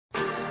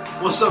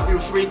What's up, you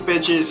freak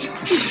bitches?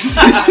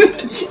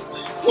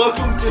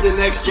 Welcome to the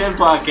Next Gen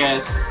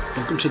Podcast.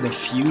 Welcome to the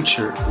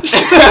future.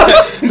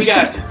 We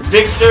got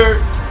Victor,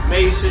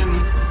 Mason,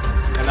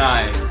 and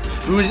I.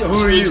 Who are you?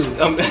 Who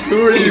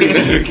are you?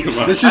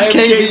 This is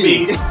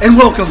KB. And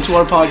welcome to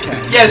our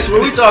podcast. Yes,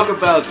 where we talk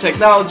about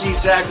technology,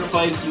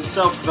 sacrifices,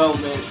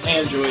 self-development,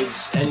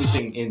 androids,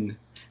 anything in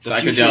the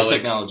future of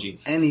technology.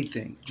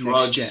 Anything.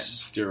 Drugs,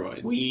 Next gen.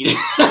 Steroids. Weed.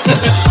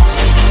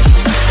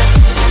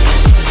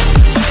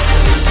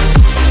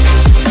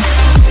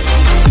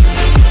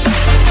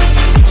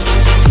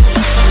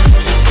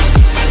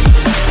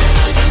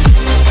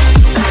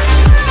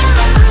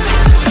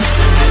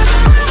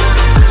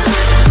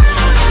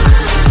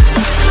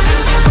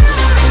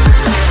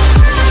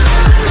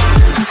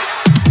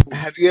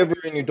 Have you ever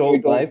in your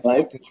adult life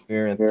looked in the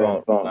mirror and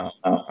thought, wow,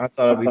 I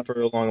thought I'd be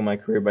further along in my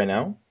career by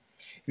now?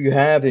 If you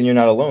have, then you're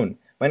not alone.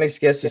 My next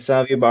guest is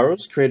Savio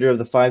Barros, creator of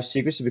the 5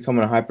 Secrets to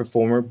Becoming a High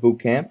Performer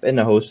Bootcamp and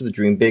the host of the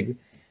Dream Big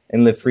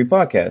and Live Free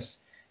podcast.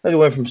 Savio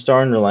went from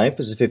starting her life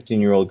as a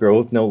 15-year-old girl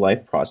with no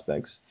life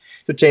prospects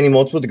to obtaining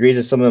multiple degrees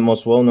at some of the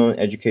most well-known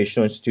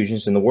educational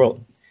institutions in the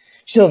world.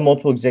 She held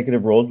multiple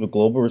executive roles with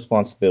global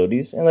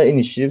responsibilities and led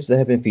initiatives that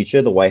have been featured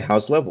at the White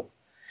House level.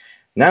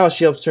 Now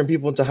she helps turn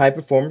people into high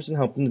performers and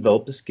help them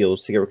develop the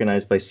skills to get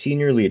recognized by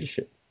senior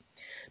leadership,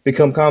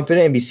 become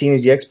confident and be seen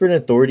as the expert and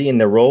authority in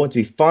their role, and to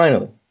be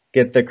finally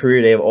get the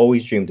career they have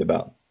always dreamed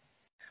about.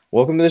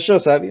 Welcome to the show,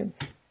 Savio.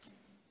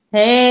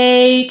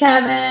 Hey,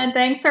 Kevin.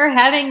 Thanks for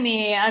having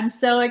me. I'm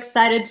so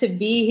excited to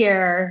be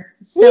here.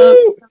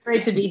 So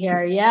great to be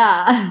here.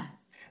 Yeah.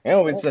 You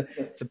know, it's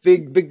a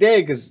big day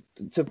because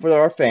for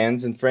our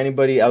fans and for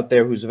anybody out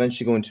there who's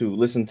eventually going to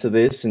listen to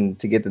this and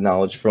to get the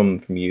knowledge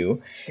from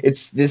you,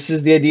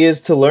 the idea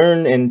is to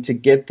learn and to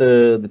get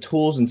the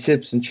tools and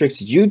tips and tricks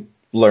that you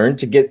learned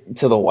to get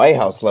to the White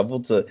House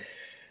level to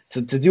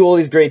do all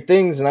these great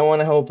things. And I want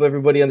to help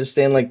everybody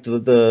understand like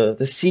the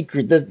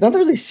secret, not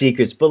really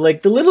secrets, but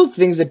like the little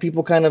things that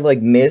people kind of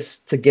like miss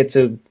to get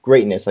to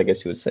greatness, I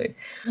guess you would say.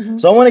 Mm-hmm.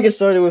 So I want to get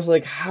started with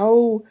like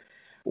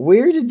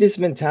where did this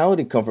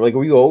mentality come from? Like,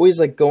 were you always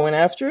like going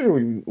after it, or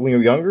when you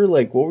were younger?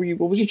 Like, what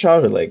was your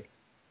childhood like?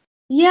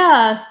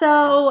 Yeah.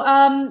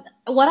 So,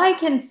 what I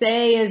can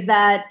say is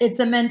that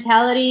it's a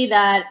mentality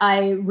that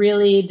I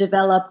really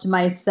developed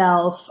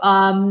myself.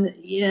 To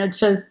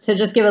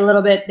just give a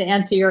little bit to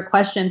answer your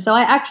question. So,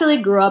 I actually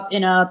grew up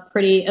in a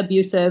pretty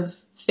abusive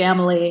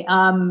family,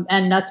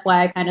 and that's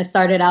why I kind of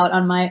started out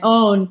on my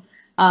own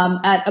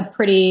at a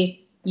pretty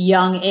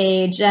young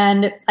age.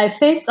 And I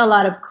faced a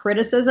lot of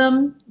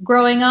criticism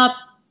growing up,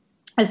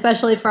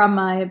 especially from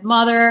my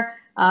mother.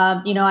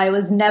 I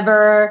was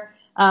never,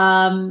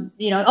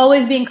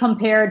 always being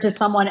compared to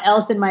someone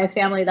else in my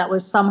family that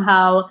was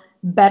somehow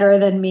better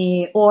than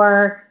me.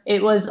 Or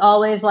it was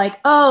always like,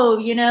 oh,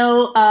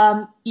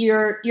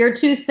 you're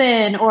too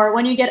thin, or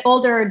when you get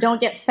older, don't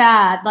get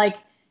fat. Like,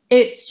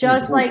 it's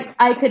just like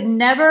I could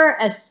never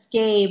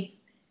escape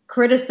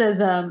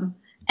criticism.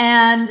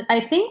 And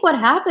I think what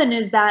happened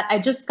is that I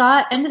just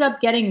ended up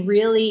getting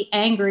really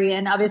angry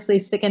and obviously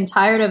sick and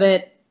tired of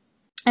it,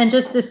 and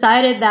just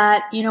decided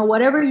that,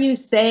 whatever you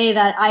say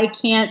that I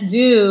can't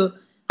do,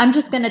 I'm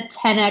just going to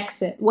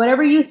 10x it.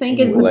 Whatever you think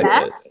is the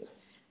best,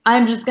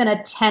 I'm just going to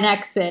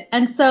 10x it.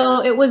 And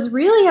so it was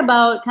really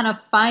about kind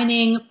of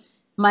finding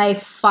my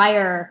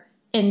fire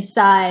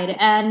inside.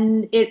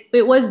 And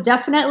it was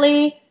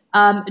definitely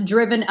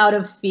driven out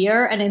of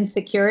fear and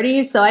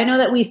insecurity. So I know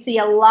that we see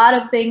a lot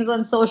of things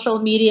on social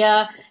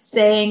media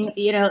saying,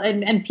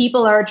 and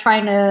people are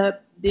trying to,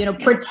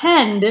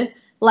 pretend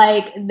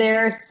like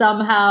they're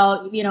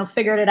somehow,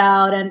 figured it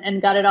out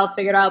and got it all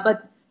figured out.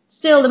 But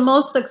still, the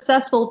most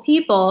successful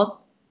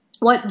people,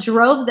 what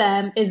drove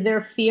them is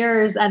their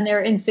fears and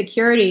their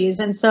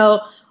insecurities. And so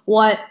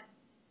what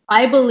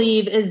I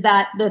believe is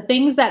that the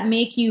things that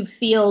make you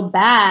feel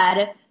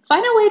bad,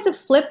 find a way to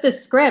flip the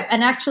script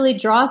and actually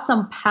draw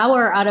some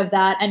power out of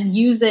that and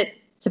use it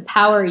to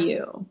power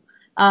you.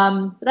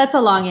 That's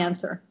a long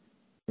answer.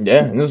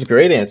 Yeah, and this is a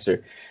great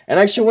answer. And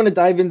I actually want to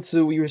dive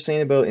into what you were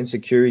saying about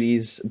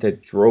insecurities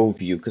that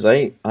drove you, because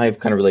I've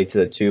kind of related to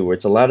that too, where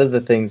it's a lot of the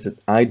things that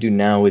I do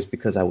now is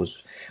because I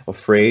was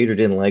afraid or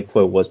didn't like who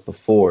I was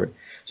before.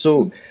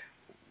 So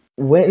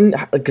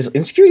because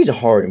insecurities are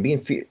hard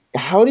and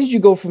how did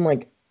you go from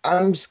like,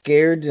 I'm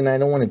scared and I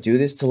don't want to do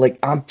this to like,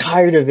 I'm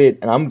tired of it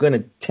and I'm going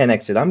to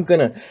 10x it. I'm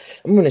going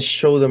to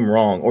show them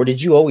wrong. Or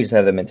did you always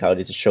have that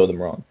mentality to show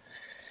them wrong?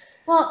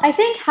 Well, I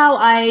think how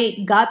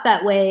I got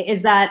that way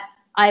is that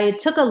I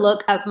took a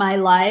look at my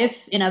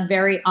life in a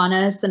very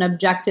honest and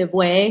objective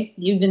way,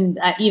 even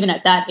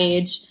at that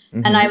age.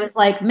 Mm-hmm. And I was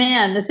like,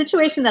 man, the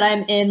situation that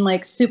I'm in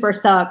like super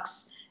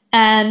sucks.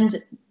 And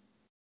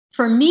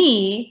for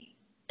me,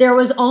 there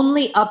was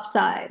only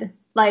upside.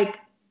 Like,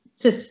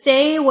 to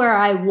stay where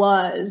I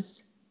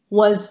was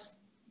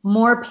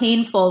more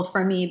painful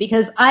for me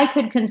because I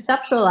could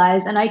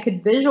conceptualize and I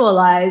could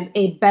visualize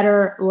a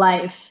better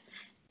life.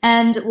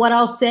 And what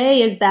I'll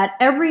say is that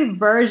every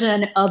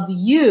version of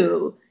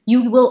you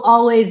will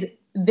always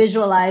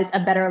visualize a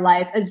better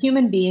life. As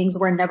human beings,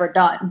 we're never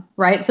done,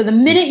 right? So the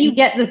minute you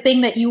get the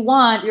thing that you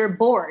want, you're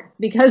bored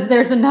because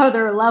there's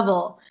another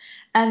level.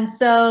 And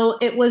so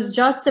it was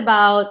just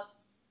about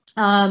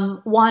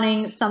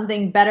wanting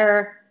something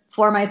better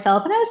for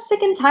myself. And I was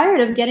sick and tired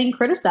of getting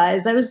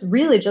criticized. I was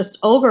really just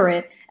over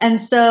it. And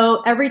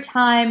so every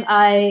time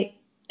I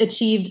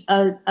achieved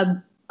a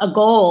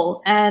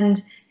goal,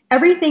 and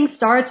everything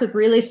starts with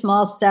really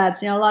small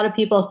steps. You know, a lot of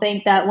people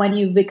think that when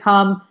you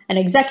become an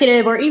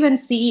executive or even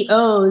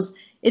CEOs,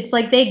 it's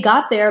like they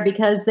got there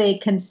because they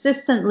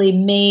consistently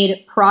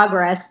made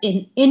progress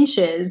in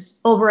inches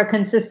over a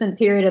consistent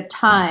period of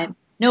time.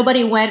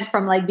 Nobody went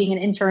from like being an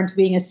intern to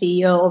being a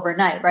CEO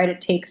overnight, right?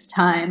 It takes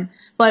time.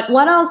 But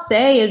what I'll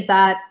say is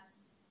that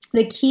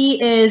the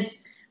key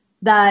is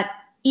that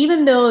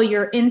even though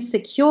you're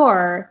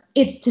insecure,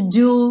 it's to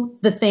do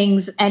the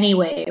things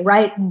anyway,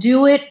 right?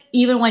 Do it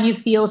even when you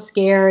feel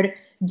scared.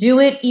 Do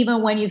it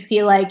even when you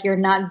feel like you're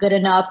not good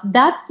enough.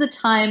 That's the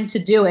time to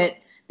do it.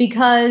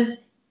 Because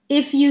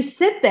if you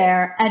sit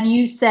there and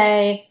you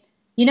say,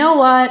 you know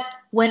what,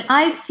 when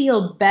I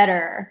feel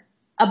better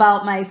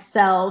about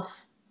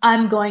myself,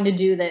 I'm going to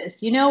do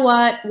this. You know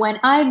what? When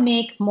I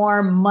make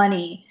more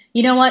money,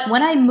 you know what?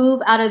 When I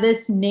move out of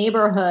this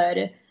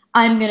neighborhood,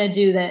 I'm going to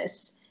do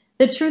this.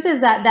 The truth is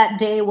that that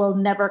day will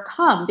never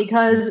come,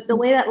 because the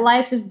way that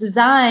life is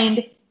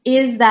designed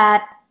is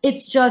that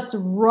it's just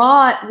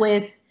wrought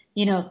with,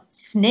 you know,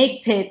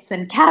 snake pits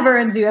and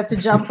caverns you have to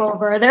jump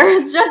over.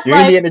 There's just You're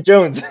Indiana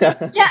Jones. Yeah,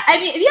 I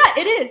mean, yeah,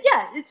 it is.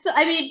 Yeah, it's.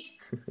 I mean,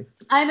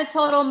 I'm a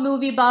total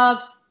movie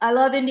buff. I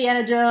love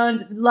Indiana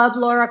Jones, love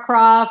Lara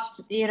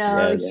Croft, you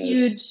know,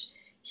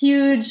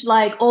 huge,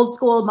 like old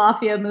school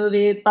mafia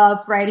movie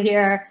buff right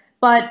here.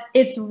 But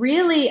it's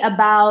really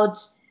about,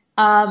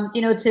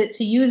 you know,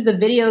 to use the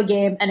video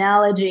game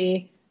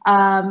analogy,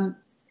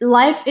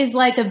 life is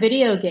like a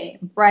video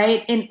game,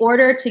 right? In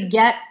order to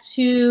get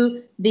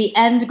to the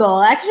end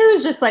goal. Actually, I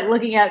was just like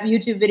looking at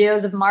YouTube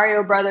videos of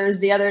Mario Brothers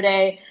the other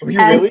day. Were you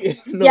really?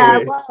 No yeah,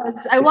 way.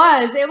 I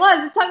was.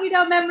 It took me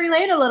down memory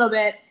lane a little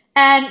bit.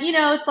 And, you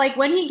know, it's like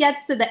when he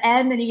gets to the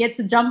end and he gets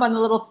to jump on the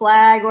little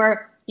flag,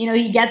 or, you know,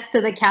 he gets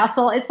to the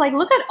castle. It's like,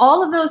 look at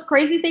all of those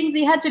crazy things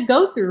he had to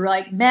go through,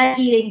 like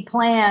man-eating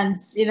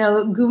plants, you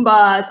know,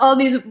 Goombas, all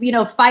these, you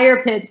know,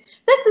 fire pits.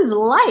 This is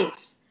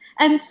life.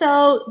 And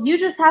so you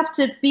just have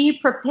to be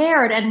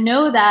prepared and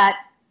know that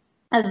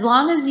as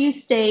long as you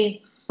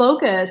stay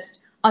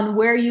focused on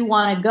where you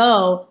want to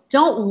go,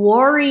 don't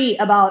worry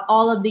about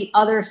all of the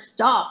other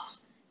stuff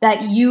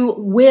that you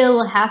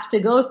will have to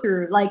go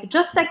through. Like,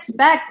 just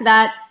expect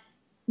that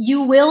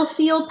you will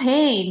feel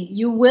pain,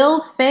 you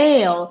will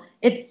fail.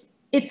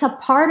 It's a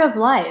part of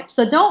life.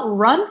 So don't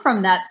run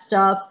from that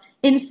stuff.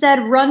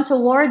 Instead, run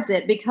towards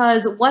it,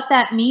 because what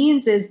that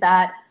means is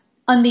that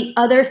on the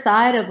other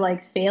side of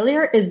like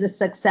failure is the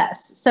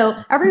success.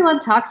 So everyone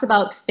talks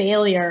about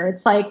failure.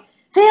 It's like,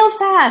 fail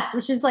fast,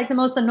 which is like the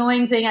most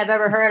annoying thing I've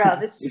ever heard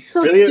of. It's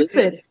so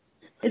stupid.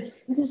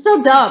 It's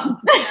so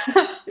dumb.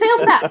 Fail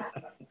fast.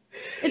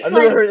 I've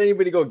never heard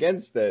anybody go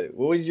against that.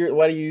 Why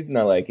do you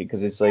not like it?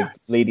 Because it's like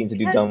leading to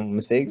do dumb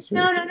mistakes? Or?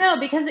 No,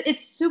 because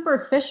it's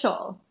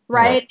superficial,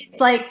 right? It's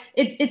like,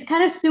 it's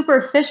kind of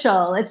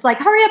superficial. It's like,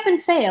 hurry up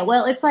and fail.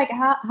 Well, it's like,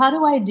 how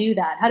do I do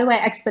that? How do I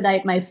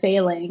expedite my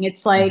failing?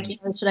 It's like, you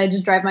know, should I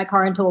just drive my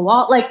car into a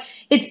wall? Like,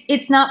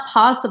 it's not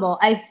possible.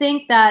 I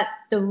think that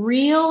the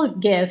real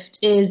gift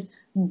is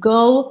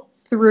go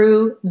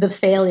through the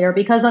failure,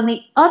 because on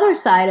the other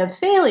side of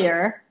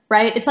failure,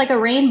 right? It's like a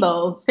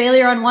rainbow.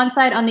 Failure on one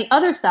side, on the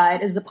other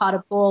side is the pot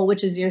of gold,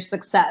 which is your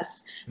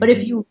success. But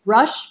if you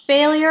rush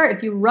failure,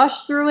 if you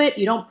rush through it,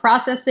 you don't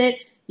process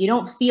it, you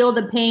don't feel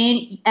the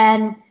pain,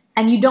 and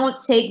you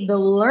don't take the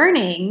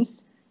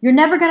learnings, you're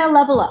never going to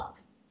level up.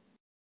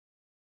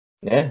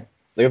 Yeah.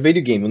 Like a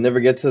video game, you'll never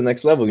get to the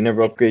next level. You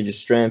never upgrade your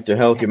strength, your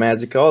health, your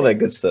magic, all that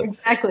good stuff.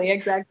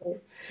 Exactly.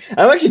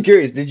 I'm actually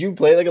curious. Did you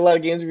play like a lot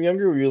of games when you were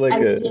younger? Or were you like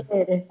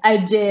I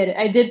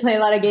did play a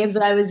lot of games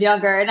when I was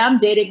younger, and I'm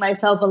dating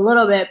myself a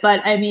little bit,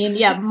 but I mean,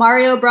 yeah,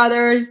 Mario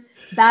Brothers,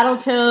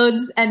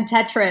 Battletoads, and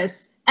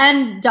Tetris,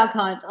 and Duck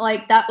Hunt.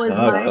 Like, that was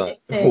my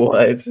thing.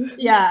 What?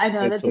 Yeah, I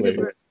know.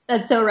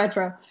 That's so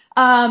retro.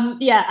 I'm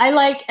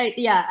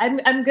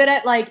good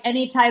at like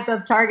any type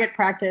of target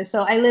practice.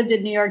 So I lived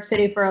in New York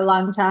City for a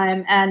long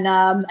time, and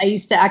I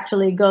used to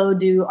actually go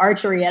do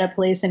archery at a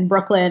place in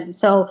Brooklyn.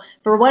 So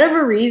for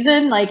whatever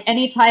reason, like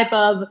any type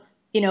of,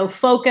 you know,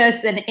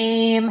 focus and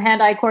aim,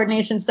 hand-eye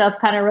coordination stuff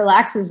kind of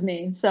relaxes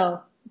me.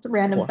 So it's a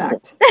random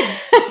fact.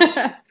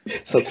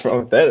 So what's wrong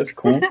with that? It's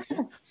cool.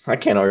 I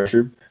can't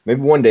archer.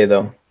 Maybe one day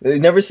though. They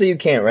never say you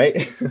can't,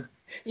 right?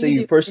 So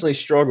you personally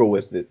struggle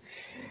with it.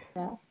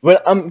 Yeah.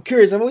 But I'm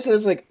curious, I've always had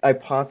this like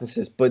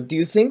hypothesis, but do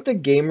you think the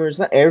gamers,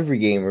 not every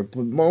gamer,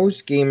 but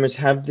most gamers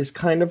have this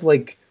kind of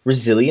like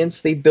resilience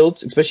they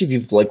built, especially if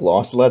you've like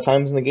lost a lot of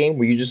times in the game,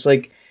 where you just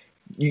like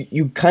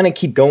you kind of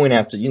keep going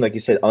after, you know, like you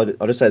said,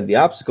 other side of the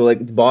obstacle,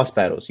 like the boss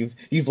battles.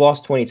 You've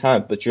lost 20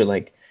 times, but you're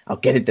like, I'll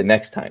get it the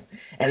next time.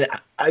 And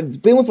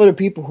I've been with other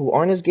people who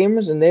aren't as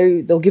gamers,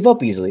 and they'll give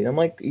up easily. And I'm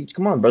like,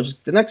 come on, bro, just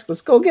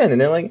let's go again.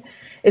 And they're like,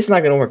 it's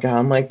not gonna work out.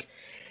 I'm like,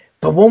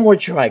 but one more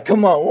try,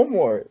 come on, one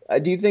more.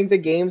 Do you think the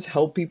games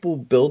help people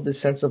build this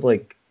sense of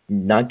like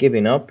not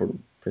giving up or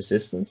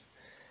persistence,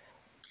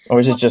 or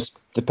is it just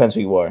depends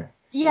who you are?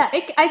 Yeah,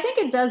 I think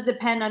it does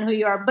depend on who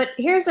you are. But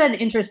here's an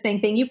interesting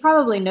thing. You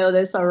probably know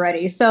this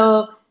already.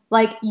 So,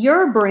 like,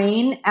 your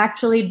brain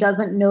actually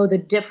doesn't know the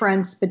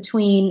difference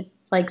between,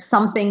 like,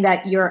 something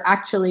that you're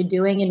actually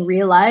doing in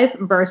real life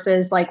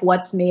versus, like,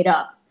 what's made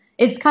up.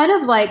 It's kind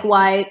of like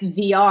why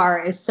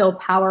VR is so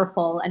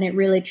powerful and it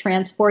really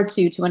transports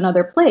you to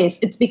another place.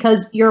 It's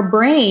because your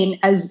brain,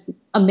 as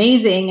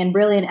amazing and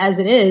brilliant as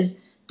it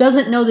is,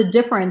 doesn't know the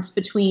difference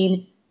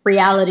between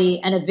reality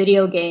and a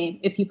video game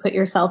if you put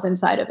yourself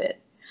inside of it.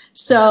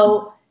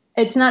 So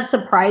it's not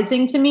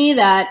surprising to me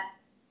that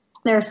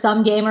there are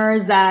some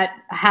gamers that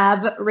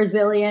have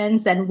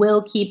resilience and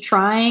will keep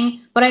trying,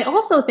 but I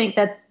also think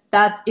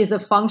that is a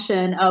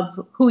function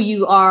of who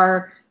you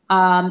are,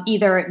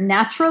 either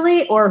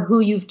naturally or who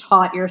you've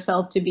taught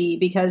yourself to be.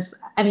 Because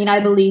I mean,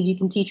 I believe you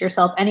can teach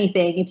yourself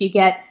anything if you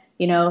get,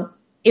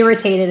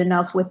 irritated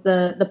enough with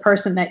the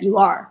person that you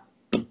are.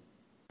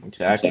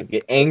 Exactly.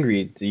 Get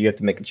angry, you have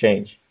to make a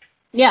change.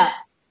 Yeah.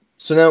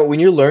 So now, when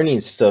you're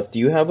learning stuff, do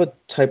you have a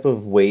type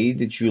of way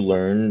that you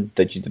learn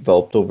that you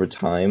developed over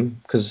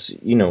time? Because,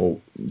 you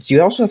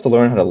also have to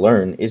learn how to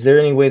learn. Is there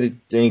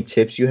any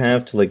tips you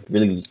have to like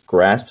really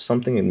grasp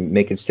something and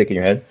make it stick in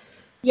your head?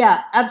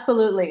 Yeah,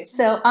 absolutely.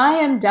 So I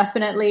am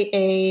definitely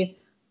a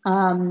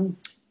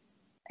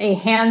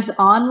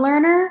hands-on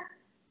learner,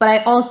 but I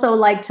also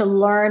like to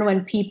learn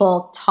when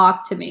people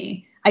talk to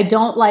me. I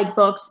don't like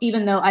books,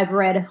 even though I've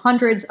read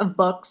hundreds of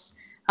books.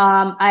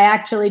 I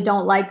actually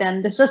don't like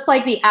them. It's just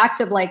like the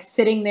act of like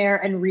sitting there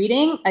and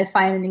reading. I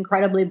find it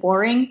incredibly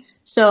boring.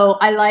 So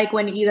I like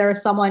when either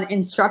someone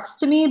instructs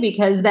to me,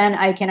 because then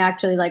I can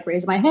actually like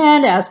raise my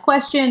hand, ask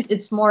questions.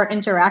 It's more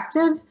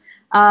interactive.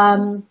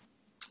 And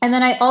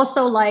then I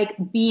also like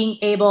being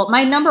able,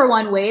 my number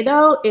one way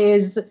though,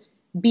 is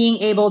being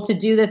able to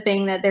do the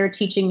thing that they're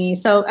teaching me.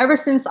 So ever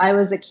since I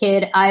was a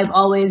kid, I've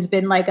always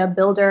been like a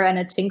builder and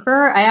a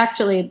tinkerer. I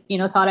actually,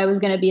 thought I was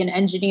going to be an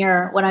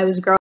engineer when I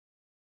was growing up.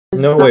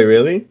 No way,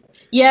 really?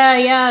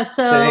 Yeah.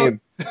 So, Same.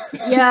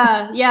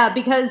 yeah,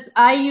 because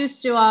I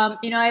used to,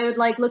 I would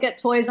like look at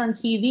toys on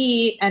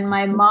TV, and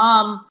my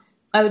mom,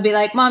 I would be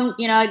like, Mom,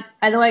 can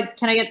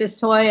I get this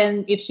toy?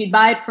 And if she'd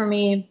buy it for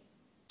me,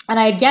 and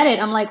I'd get it,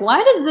 I'm like,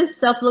 why does this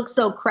stuff look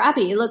so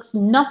crappy? It looks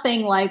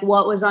nothing like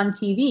what was on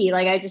TV.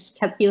 Like, I just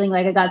kept feeling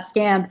like I got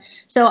scammed.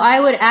 So I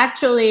would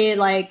actually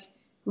like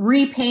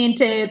repaint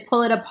it,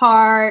 pull it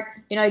apart.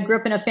 I grew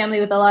up in a family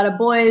with a lot of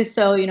boys,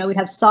 so, we'd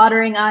have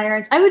soldering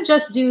irons. I would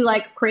just do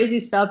like crazy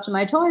stuff to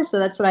my toys. So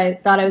that's what I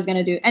thought I was going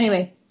to do.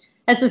 Anyway,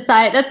 that's a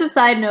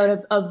side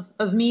note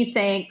of me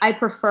saying I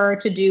prefer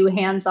to do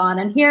hands-on.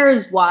 And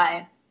here's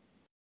why.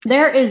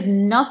 There is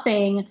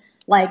nothing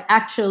like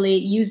actually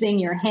using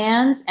your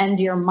hands and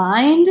your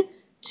mind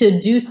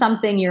to do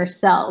something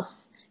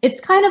yourself.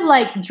 It's kind of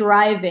like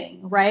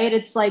driving, right?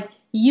 It's like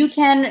you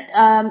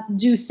can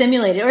do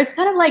simulated, or it's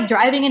kind of like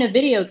driving in a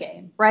video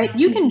game, right?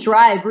 You can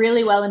drive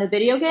really well in a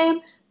video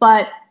game,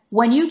 but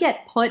when you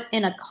get put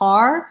in a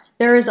car,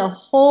 there is a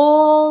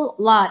whole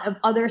lot of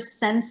other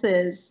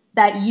senses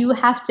that you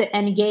have to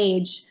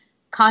engage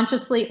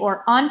consciously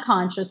or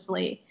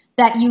unconsciously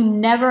that you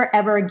never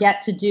ever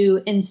get to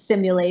do in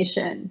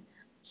simulation.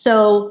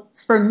 So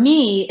for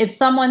me, if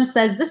someone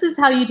says, this is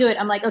how you do it,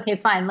 I'm like, okay,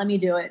 fine, let me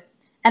do it.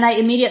 And I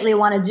immediately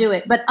want to do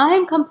it. But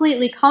I'm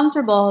completely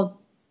comfortable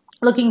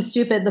looking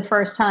stupid the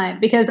first time,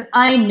 because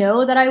I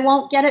know that I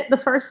won't get it the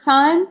first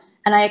time,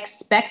 and I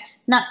expect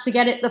not to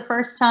get it the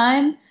first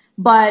time.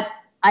 But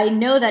I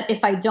know that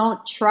if I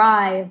don't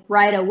try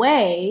right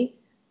away,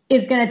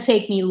 it's going to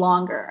take me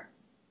longer.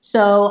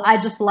 So I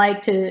just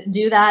like to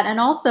do that. And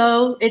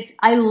also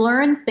I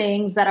learn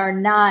things that are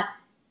not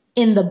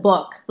in the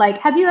book. Like,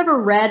 have you ever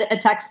read a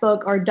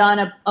textbook or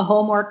done a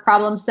homework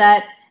problem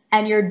set,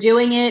 and you're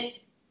doing it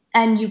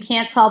and you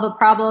can't solve a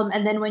problem,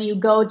 and then when you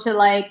go to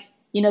like,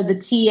 the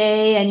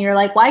TA, and you're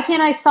like, why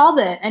can't I solve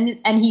it?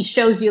 And he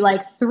shows you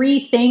like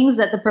 3 things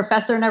that the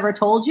professor never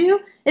told you.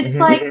 It's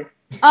like,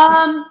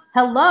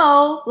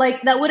 hello,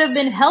 like that would have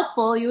been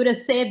helpful. You would have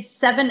saved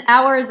 7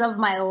 hours of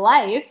my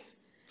life.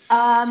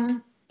 Yeah.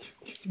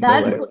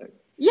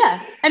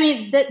 I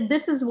mean,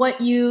 this is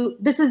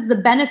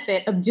the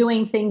benefit of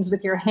doing things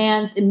with your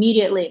hands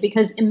immediately,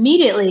 because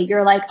immediately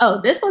you're like, oh,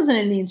 this wasn't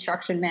in the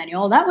instruction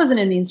manual. That wasn't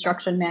in the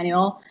instruction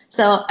manual.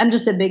 So I'm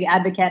just a big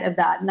advocate of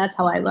that. And that's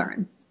how I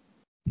learn.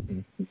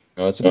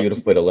 Oh, that's a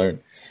beautiful way to learn.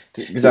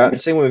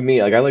 Because same with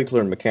me, like I like to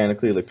learn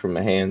mechanically, like from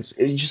my hands.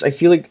 I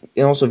feel like,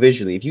 and also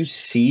visually, if you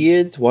see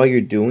it while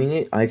you're doing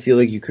it, I feel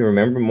like you can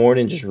remember more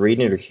than just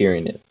reading it or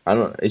hearing it. I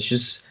don't know. It's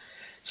just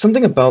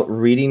something about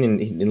reading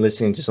and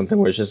listening to something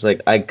where it's just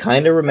like I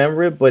kind of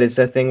remember it, but it's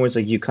that thing where it's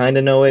like you kind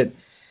of know it,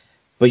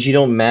 but you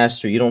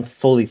don't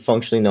fully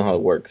functionally know how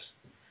it works.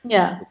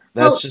 Yeah.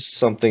 That's just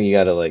something you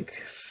gotta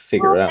like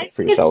figure it out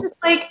for yourself. It's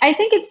just like, I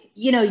think it's,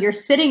 you're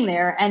sitting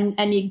there and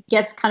it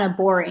gets kind of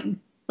boring.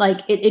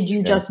 Like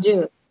you just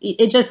do.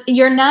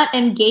 You're not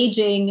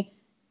engaging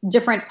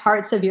different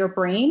parts of your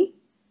brain.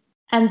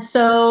 And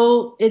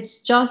so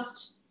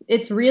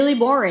it's really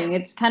boring.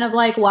 It's kind of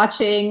like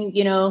watching,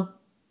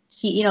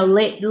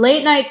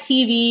 late night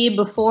TV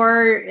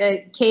before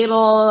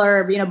cable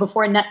or,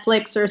 before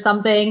Netflix or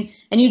something.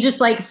 And you just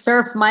like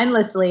surf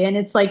mindlessly. And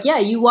it's like, yeah,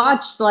 you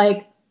watched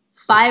like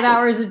 5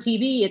 hours of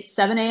TV at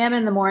 7 a.m.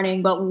 in the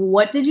morning, but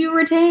what did you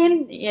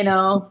retain?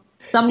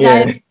 Some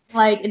guys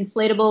like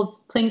inflatable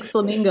pink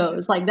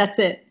flamingos. Like, that's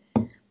it.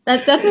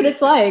 That's what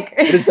it's like.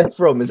 What is that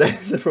from? Is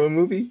that from a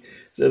movie?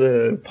 Is it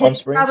a Palm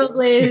Springs?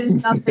 Probably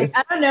is something.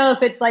 I don't know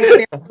if it's like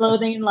Fear and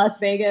Loathing in Las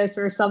Vegas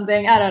or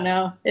something. I don't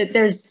know.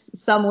 There's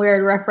some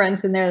weird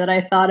reference in there that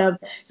I thought of.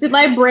 So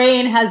my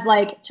brain has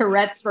like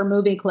Tourette's for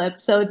movie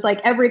clips. So it's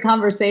like every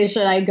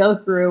conversation I go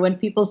through when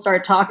people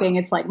start talking,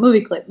 it's like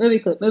movie clip, movie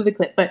clip, movie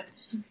clip. But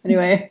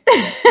anyway.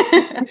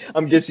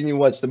 I'm guessing you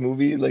watched the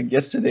movie like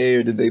yesterday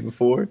or the day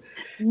before?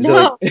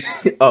 No.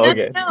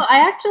 Okay. No,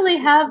 I actually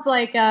have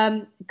like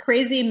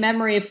crazy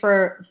memory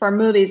for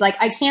movies. Like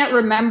I can't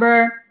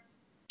remember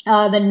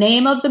the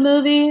name of the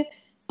movie,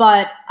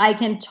 but I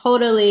can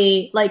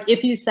totally, like,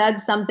 if you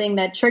said something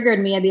that triggered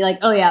me, I'd be like,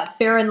 oh yeah,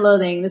 Fear and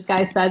Loathing. This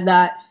guy said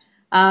that.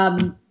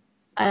 I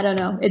don't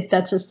know.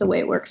 That's just the way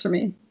it works for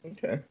me.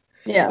 Okay.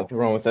 Yeah. Nothing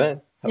wrong with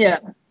that. Yeah.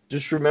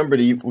 Just remember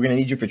we're gonna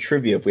need you for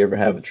trivia if we ever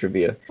have a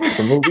trivia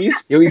for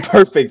movies. You'll be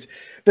perfect.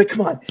 But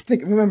come on,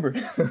 remember.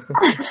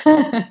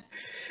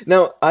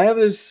 Now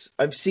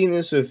I've seen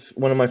this with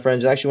one of my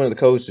friends, actually one of the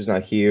co-hosts who's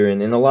not here,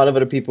 and a lot of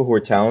other people who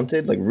are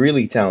talented, like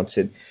really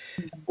talented.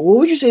 What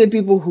would you say to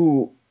people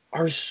who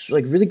are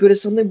like really good at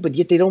something, but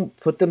yet they don't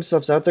put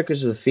themselves out there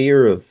because of the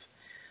fear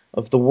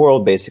of the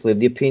world, basically, of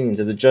the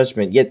opinions, of the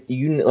judgment? Yet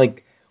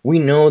we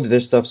know that their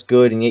stuff's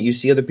good, and yet you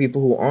see other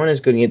people who aren't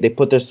as good, and yet they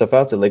put their stuff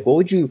out there. Like, what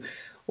would you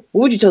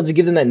tell them to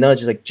give them that nudge?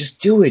 It's like, just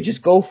do it,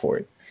 just go for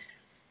it.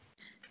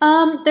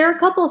 There are a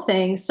couple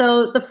things.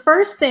 So the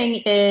first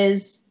thing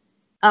is,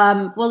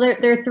 well,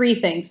 there are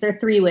three things. There are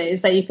three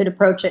ways that you could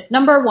approach it.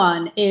 Number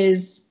one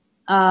is,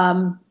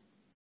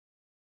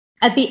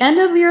 at the end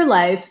of your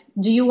life,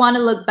 do you want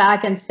to look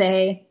back and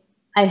say,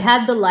 I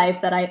had the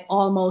life that I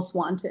almost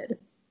wanted?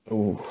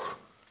 Ooh,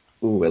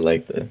 I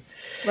like that.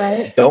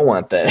 Right? Don't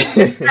want that.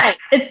 Right.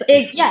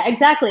 Yeah,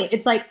 exactly.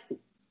 It's like,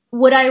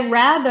 would I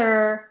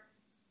rather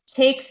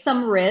take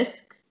some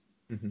risk?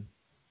 Mm-hmm.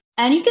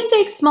 And you can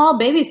take small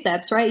baby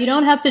steps, right? You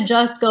don't have to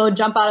just go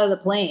jump out of the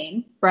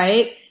plane,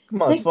 right?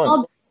 Come on, it's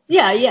fun.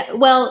 Yeah.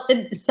 Well,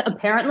 it's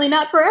apparently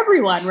not for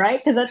everyone, right?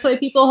 Because that's why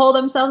people hold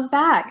themselves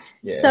back.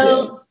 Yeah.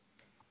 So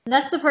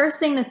that's the first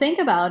thing to think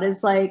about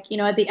is like,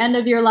 at the end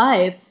of your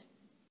life,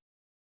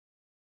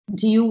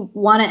 do you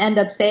want to end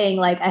up saying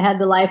like, I had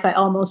the life I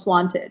almost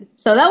wanted?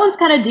 So that one's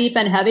kind of deep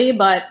and heavy,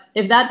 but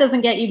if that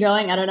doesn't get you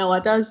going, I don't know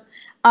what does.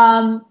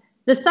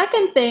 The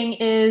second thing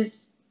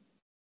is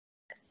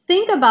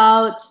think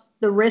about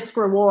the risk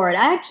reward.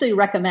 I actually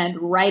recommend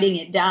writing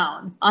it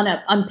down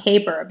on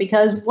paper,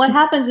 because what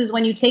happens is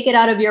when you take it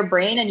out of your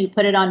brain and you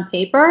put it on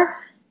paper,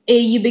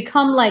 you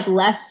become like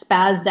less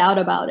spazzed out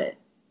about it.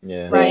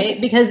 Yeah.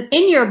 Right? Because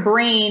in your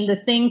brain, the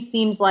thing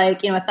seems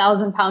like,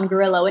 1,000-pound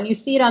gorilla. When you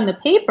see it on the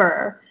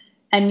paper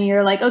and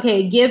you're like,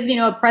 okay, give,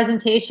 a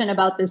presentation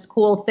about this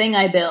cool thing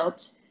I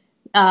built.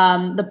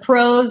 The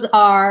pros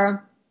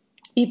are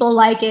people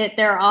like it.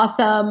 They're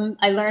awesome.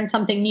 I learned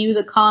something new.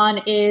 The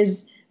con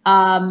is,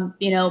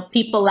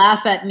 people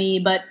laugh at me,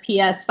 but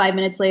PS 5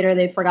 minutes later,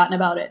 they've forgotten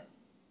about it,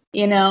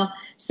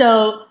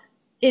 So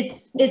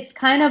it's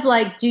kind of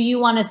like, do you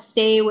want to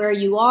stay where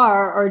you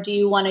are or do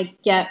you want to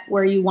get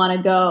where you want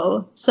to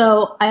go?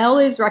 So I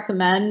always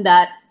recommend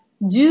that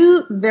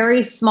do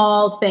very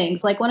small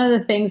things. Like one of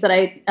the things that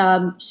I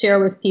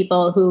share with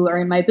people who are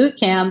in my boot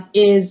camp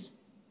is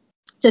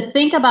to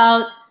think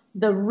about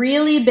the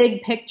really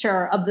big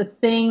picture of the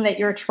thing that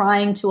you're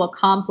trying to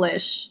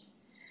accomplish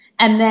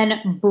and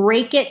then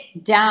break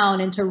it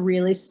down into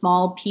really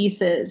small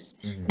pieces.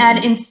 Mm-hmm.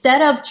 And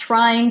instead of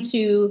trying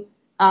to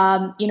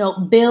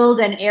build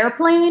an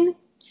airplane,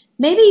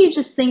 maybe you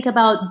just think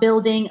about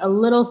building a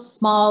little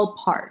small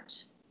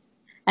part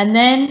and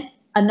then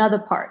another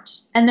part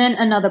and then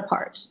another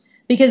part,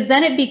 because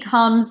then it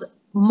becomes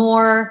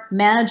more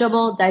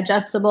manageable,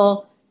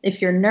 digestible.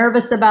 If you're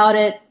nervous about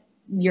it,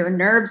 your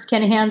nerves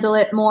can handle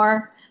it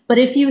more. But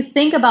if you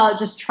think about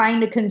just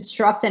trying to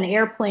construct an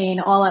airplane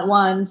all at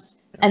once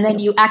and then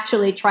you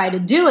actually try to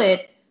do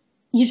it,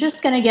 you're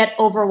just going to get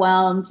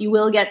overwhelmed. You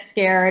will get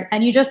scared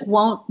and you just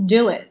won't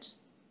do it.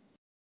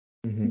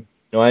 Mm-hmm.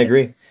 No, I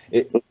agree.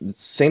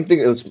 Same thing,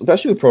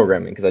 especially with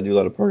programming, because I do a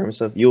lot of programming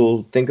stuff.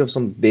 You'll think of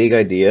some big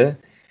idea,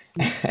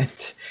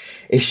 and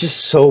it's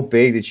just so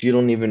big that you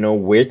don't even know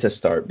where to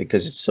start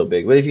because it's so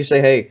big. But if you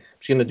say, "Hey, I'm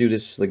just gonna do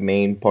this like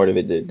main part of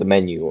it, the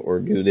menu,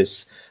 or do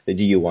this the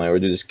GUI, or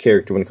do this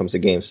character when it comes to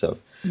game stuff,"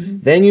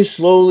 Then you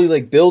slowly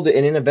like build it,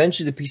 and then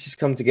eventually the pieces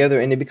come together,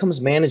 and it becomes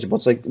manageable.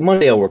 It's like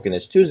Monday I'll work on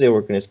this, Tuesday I'll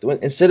work on this.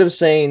 Instead of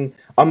saying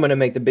I'm gonna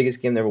make the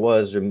biggest game there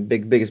was or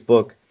biggest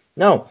book,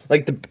 no.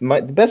 Like the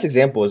best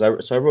example is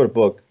I wrote a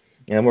book,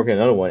 and I'm working on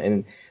another one,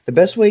 and the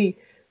best way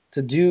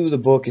to do the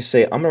book is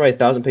say I'm gonna write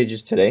 1,000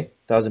 pages today,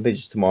 1,000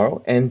 pages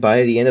tomorrow, and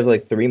by the end of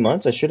like 3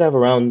 months, I should have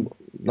around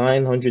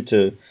 90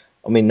 to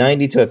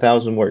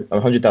 1,000 words,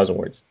 100,000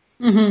 words.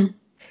 Mm-hmm.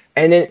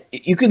 And then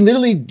you can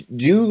literally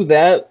do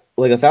that.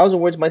 Like 1,000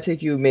 words might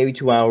take you maybe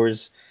 2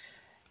 hours,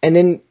 and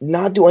then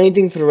not do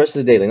anything for the rest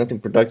of the day, like nothing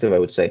productive, I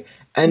would say.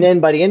 And then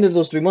by the end of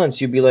those 3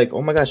 months, you'd be like,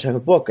 oh my gosh, I have a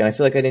book, and I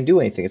feel like I didn't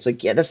do anything. It's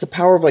like, yeah, that's the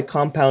power of like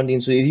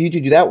compounding. So if you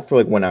do that for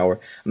like 1 hour,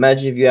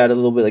 imagine if you add a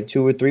little bit, like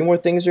 2 or 3 more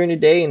things during the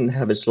day, and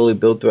have it slowly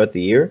build throughout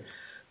the year.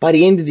 By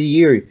the end of the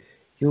year,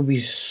 you'll be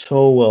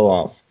so well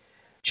off.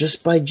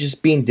 Just by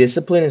just being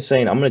disciplined and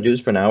saying, I'm going to do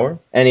this for an hour,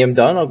 and I'm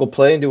done, I'll go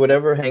play and do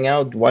whatever, hang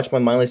out, watch my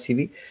mindless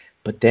TV.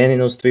 But then in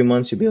those 3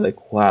 months, you'll be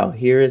like, wow,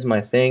 here is my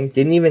thing.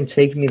 Didn't even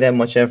take me that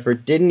much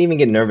effort. Didn't even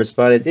get nervous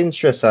about it. Didn't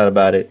stress out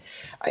about it.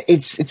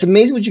 It's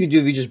amazing what you can do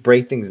if you just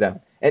break things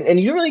down. And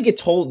you don't really get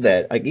told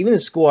that. Like, even in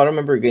school, I don't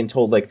remember getting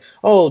told, like,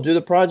 oh, do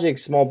the project,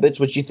 small bits,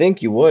 which you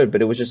think you would.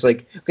 But it was just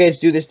like, okay, let's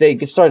do this day.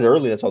 Get started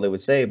early. That's all they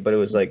would say. But it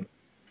was like,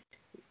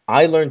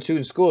 I learned, too,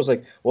 in school. It's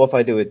like, well, if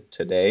I do it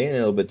today and a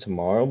little bit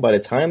tomorrow, by the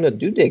time the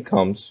due date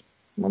comes,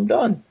 I'm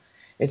done.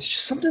 It's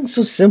just something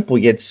so simple,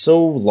 yet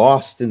so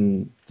lost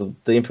in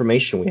the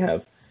information we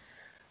have.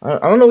 I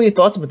don't know what your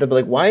thoughts about that, but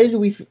like, why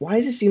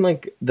does it seem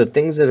like the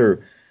things that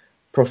are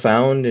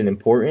profound and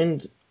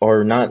important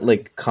are not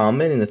like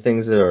common, and the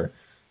things that are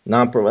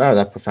not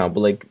profound,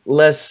 but like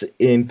less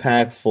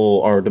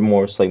impactful are the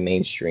more like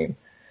mainstream?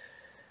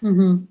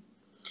 Mm-hmm.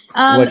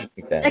 What do you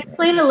think that?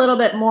 Explain a little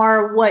bit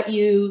more what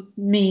you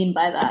mean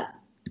by that.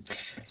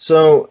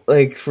 So,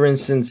 like, for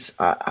instance,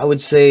 I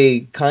would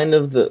say kind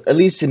of at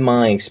least in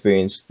my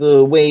experience,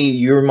 the way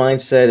your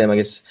mindset and I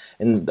guess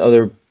and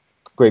other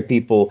great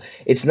people,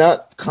 it's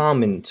not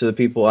common to the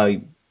people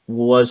I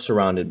was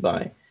surrounded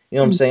by. You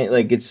know what I'm saying?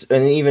 Like,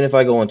 and even if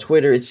I go on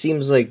Twitter, it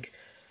seems like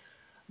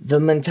the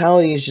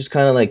mentality is just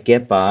kind of like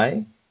get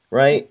by,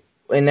 right?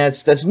 And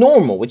that's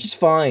normal, which is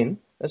fine.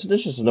 That's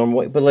just a normal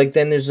way. But like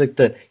then there's like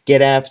the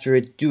get after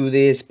it, do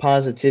this,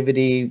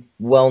 positivity,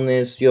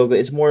 wellness, yoga.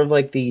 It's more of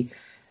like the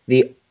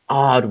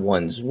odd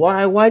ones.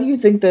 Why do you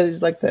think that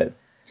is like that?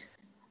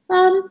 There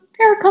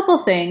are a couple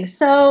things.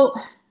 So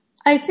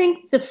I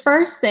think the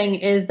first thing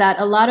is that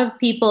a lot of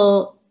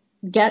people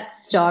get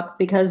stuck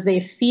because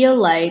they feel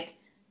like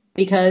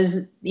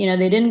because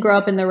they didn't grow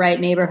up in the right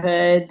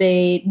neighborhood,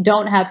 they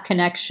don't have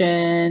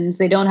connections,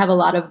 they don't have a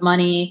lot of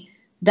money,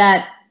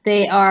 that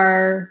they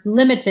are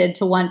limited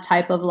to one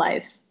type of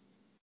life.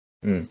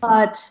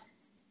 But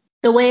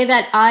the way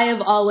that I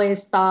have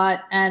always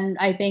thought, and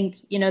I think,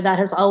 that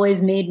has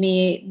always made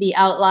me the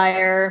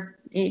outlier,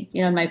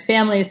 in my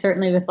family,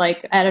 certainly with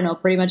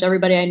pretty much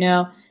everybody I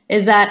know,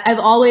 is that I've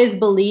always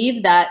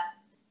believed that,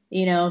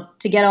 to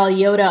get all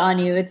Yoda on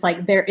you, it's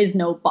like there is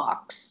no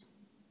box,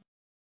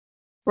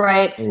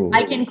 right? Ooh.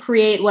 I can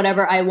create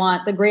whatever I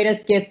want. The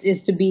greatest gift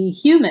is to be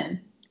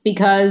human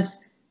because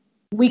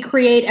we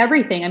create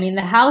everything. I mean,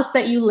 the house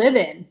that you live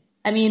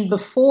in,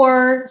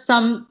 before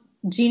some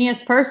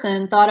genius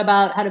person thought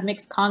about how to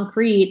mix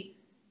concrete,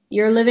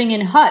 you're living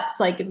in huts,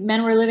 like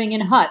men were living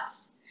in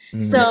huts. Mm-hmm.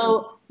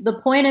 So the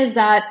point is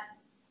that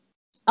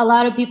a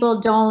lot of people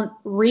don't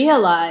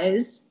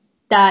realize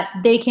that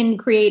they can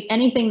create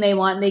anything they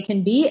want. They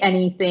can be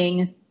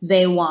anything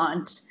they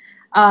want.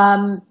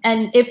 And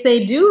if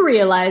they do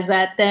realize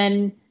that,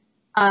 then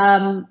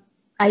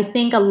I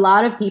think a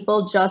lot of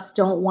people just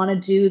don't want to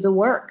do the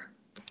work.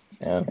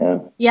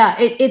 Yeah,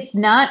 it's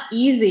not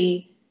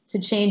easy to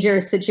change your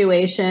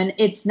situation.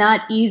 It's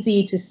not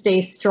easy to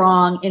stay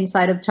strong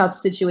inside of tough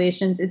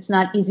situations. It's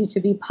not easy to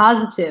be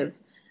positive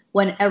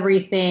when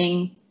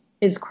everything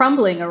is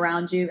crumbling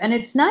around you. And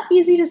it's not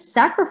easy to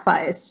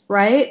sacrifice,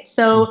 right?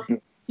 So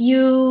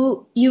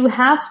you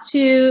have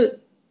to,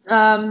 there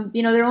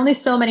are only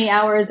so many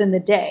hours in the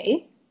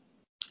day.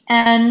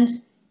 And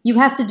you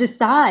have to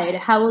decide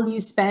how will you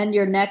spend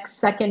your next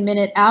second,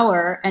 minute,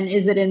 hour, and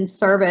is it in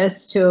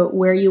service to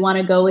where you want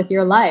to go with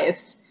your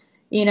life?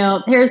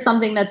 Here's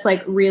something that's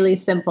like really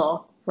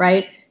simple,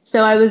 right?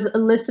 So I was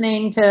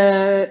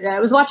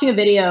watching a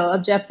video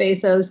of Jeff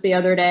Bezos the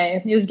other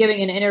day. He was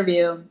giving an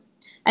interview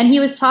and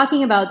he was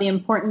talking about the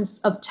importance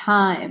of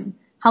time,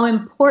 how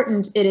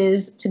important it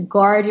is to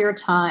guard your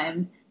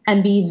time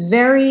and be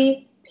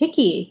very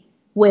picky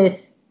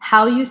with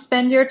how you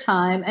spend your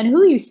time and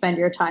who you spend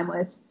your time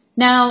with.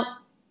 Now,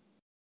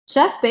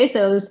 Jeff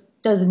Bezos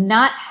does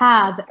not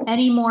have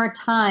any more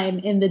time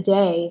in the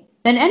day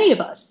than any of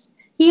us.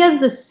 He has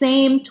the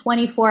same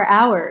 24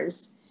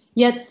 hours,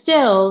 yet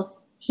still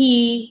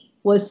he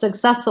was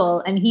successful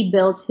and he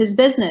built his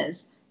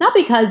business. Not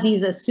because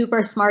he's a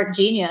super smart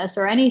genius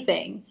or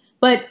anything,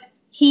 but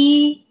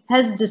he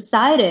has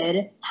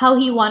decided how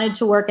he wanted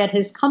to work at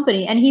his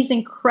company. And he's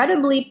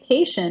incredibly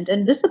patient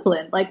and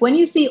disciplined. Like when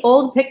you see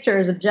old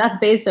pictures of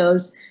Jeff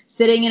Bezos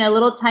sitting in a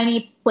little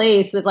tiny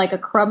place with like a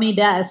crummy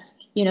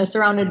desk, you know,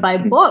 surrounded by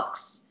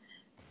books,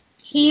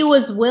 he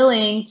was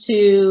willing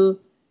to,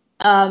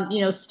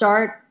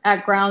 start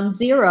at ground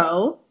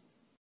zero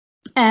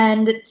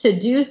and to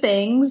do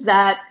things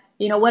that,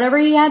 you know, whatever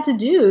he had to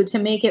do to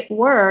make it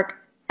work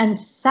and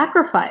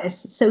sacrifice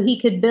so he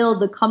could build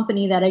the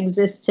company that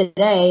exists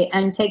today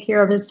and take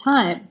care of his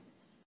time.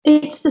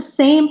 It's the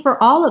same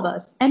for all of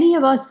us. Any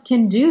of us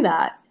can do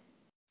that.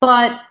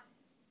 But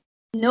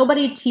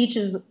nobody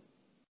teaches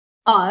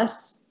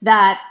us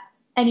that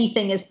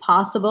anything is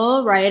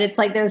possible, right? It's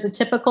like there's a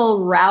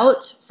typical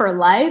route for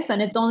life,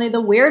 and it's only the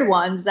weird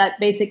ones that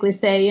basically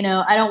say, you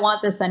know, I don't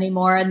want this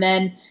anymore. And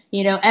then,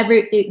 you know,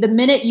 the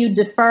minute you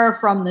defer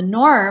from the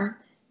norm,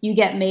 you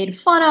get made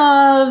fun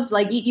of.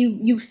 Like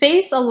you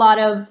face a lot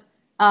of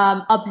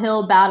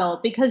uphill battle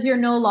because you're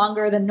no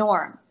longer the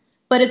norm.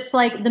 But it's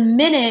like the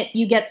minute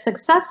you get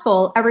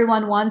successful,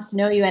 everyone wants to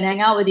know you and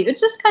hang out with you.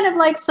 It's just kind of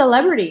like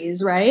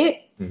celebrities,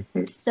 right?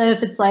 Mm-hmm. So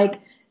if it's like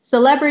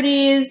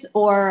celebrities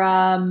or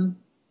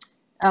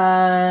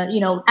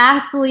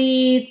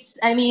athletes,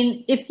 I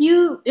mean,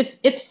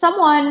 if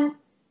someone,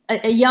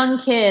 a young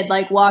kid,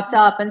 like walked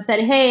up and said,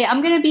 "Hey,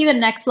 I'm gonna be the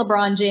next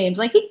LeBron James,"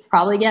 like he'd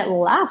probably get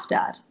laughed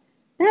at.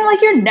 They're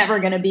like, "You're never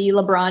gonna be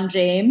LeBron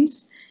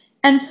James."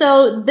 And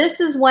so this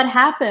is what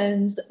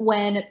happens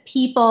when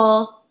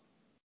people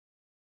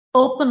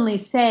openly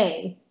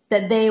say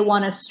that they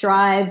want to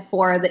strive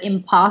for the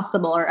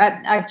impossible, or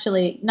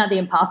actually not the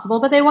impossible,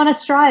 but they want to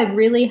strive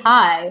really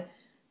high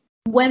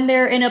when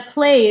they're in a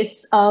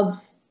place of,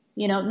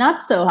 you know,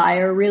 not so high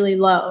or really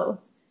low.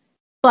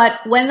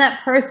 But when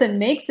that person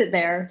makes it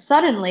there,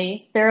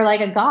 suddenly they're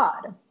like a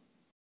god.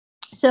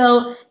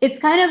 So it's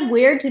kind of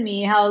weird to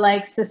me how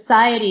like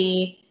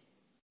society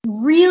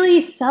really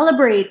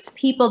celebrates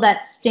people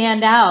that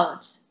stand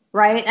out,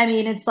 right? I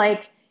mean, it's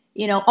like,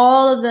 you know,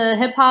 all of the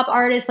hip hop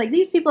artists, like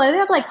these people, they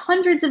have like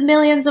hundreds of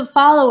millions of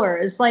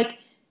followers. Like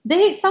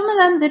some of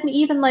them didn't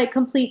even like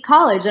complete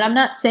college. And I'm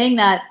not saying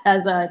that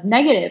as a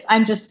negative.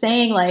 I'm just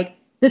saying like,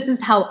 this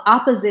is how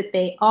opposite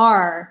they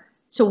are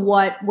to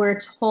what we're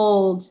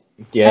told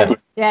every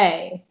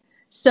day.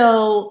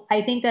 So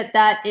I think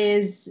that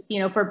is, you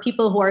know, for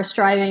people who are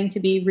striving to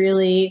be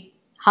really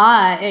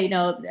high, you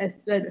know,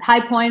 at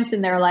high points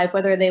in their life,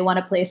 whether they want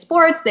to play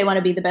sports, they want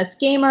to be the best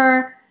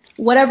gamer,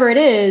 whatever it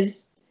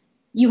is,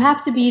 you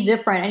have to be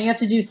different and you have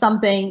to do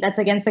something that's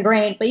against the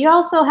grain, but you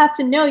also have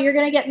to know you're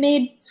going to get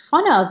made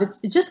fun of.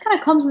 It just kind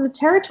of comes with the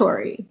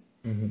territory.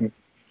 Mm-hmm. You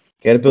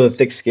got to build a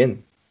thick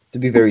skin to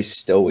be very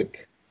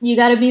stoic. You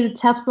got to be the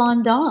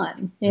Teflon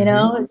Don, you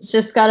know, it's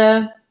just got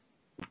to.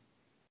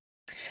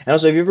 And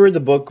also, have you ever read the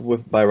book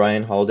by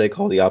Ryan Holiday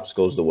called The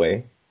Obstacle's the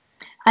Way?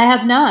 I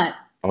have not.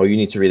 Oh, you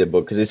need to read the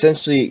book because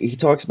essentially he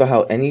talks about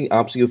how any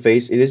obstacle you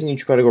face, it isn't you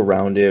try to go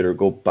around it or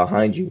go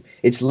behind you.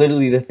 It's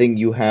literally the thing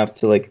you have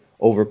to like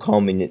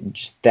overcome, and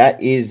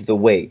that is the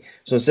way.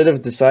 So instead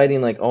of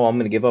deciding like, oh, I'm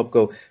going to give up,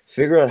 go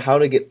figure out how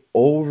to get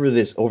over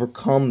this,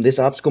 overcome this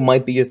obstacle.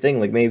 Might be your thing.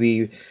 Like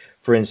maybe,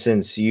 for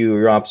instance,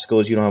 your obstacle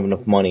is you don't have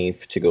enough money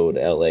to go to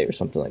LA or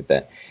something like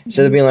that.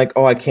 Instead of being like,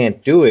 oh, I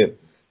can't do it,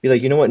 be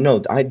like, you know what?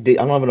 No, I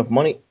don't have enough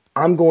money.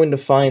 I'm going to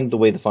find the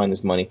way to find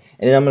this money,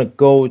 and then I'm going to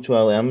go to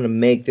LA. I'm going to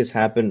make this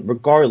happen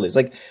regardless.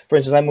 Like, for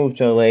instance, I moved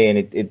to LA, and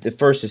it at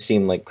first it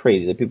seemed like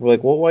crazy. That people were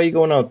like, well, why are you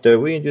going out there?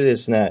 Why are you do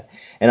this and that?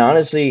 And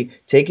honestly,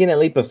 taking that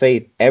leap of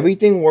faith,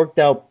 everything worked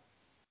out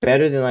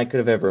better than I could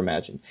have ever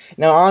imagined.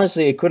 Now,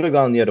 honestly, it could have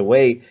gone the other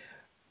way,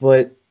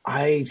 but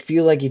I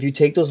feel like if you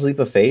take those leap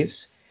of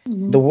faiths,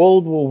 the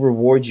world will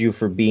reward you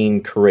for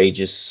being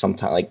courageous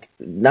sometimes. Like,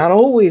 not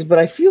always, but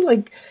I feel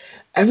like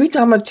every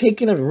time I've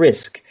taken a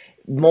risk,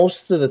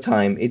 most of the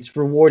time, it's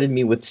rewarded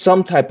me with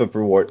some type of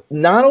reward.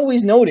 Not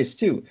always noticed,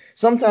 too.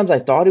 Sometimes I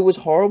thought it was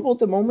horrible at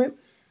the moment,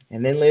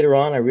 and then later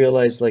on, I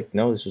realized, like,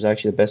 no, this was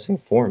actually the best thing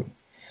for me.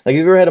 Like,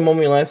 have you ever had a moment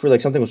in your life where,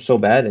 like, something was so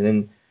bad,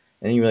 and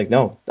then you were like,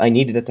 no, I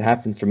needed that to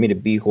happen for me to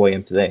be who I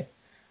am today?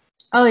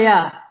 Oh,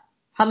 yeah.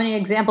 How many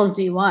examples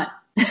do you want?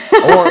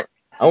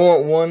 I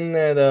want one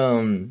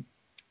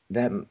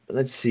that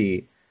let's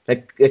see,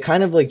 that it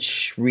kind of like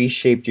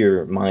reshaped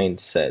your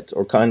mindset,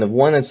 or kind of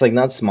one that's like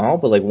not small,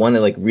 but like one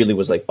that like really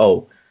was like,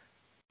 oh,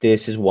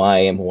 this is why I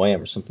am who I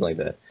am, or something like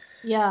that.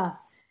 Yeah.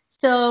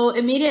 So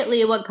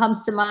immediately what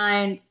comes to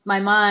my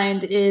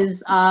mind is,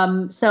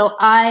 so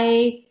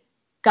I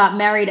got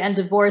married and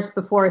divorced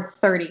before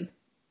 30.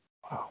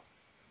 Wow.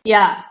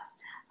 Yeah.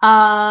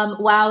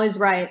 Wow is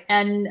right.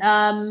 And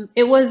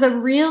it was a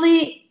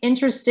really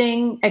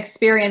interesting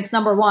experience.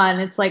 Number one,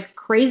 it's like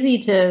crazy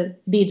to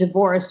be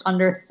divorced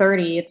under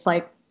 30. It's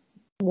like,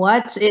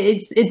 what?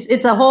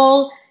 It's a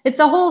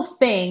whole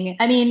thing.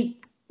 I mean,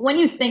 when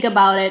you think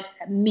about it,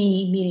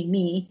 meaning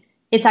me,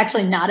 it's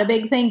actually not a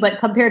big thing, but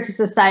compared to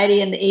society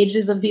and the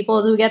ages of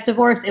people who get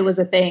divorced, it was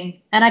a thing.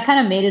 And I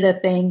kind of made it a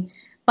thing.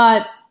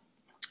 But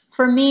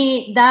for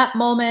me, that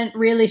moment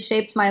really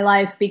shaped my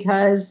life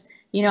because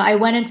I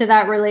went into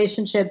that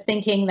relationship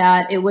thinking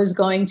that it was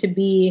going to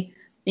be,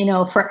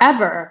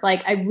 forever.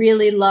 Like, I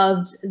really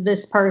loved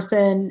this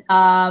person.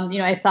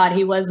 I thought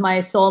he was my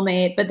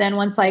soulmate. But then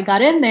once I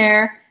got in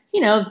there,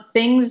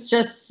 things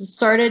just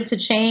started to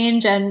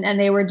change and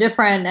they were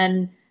different.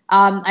 And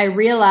I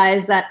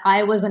realized that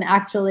I wasn't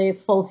actually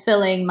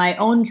fulfilling my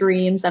own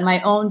dreams and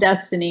my own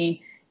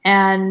destiny.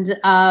 And,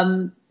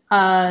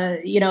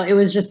 it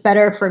was just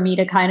better for me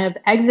to kind of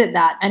exit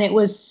that. And it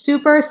was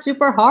super,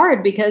 super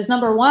hard because,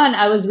 number one,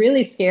 I was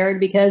really scared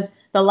because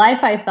the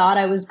life I thought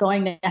I was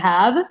going to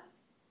have,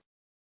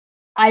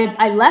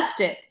 I left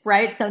it,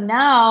 right? So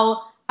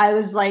now I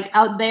was like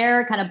out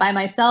there kind of by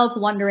myself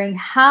wondering,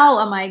 how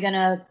am I going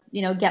to,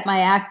 get my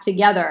act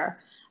together?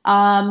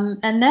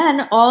 And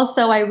then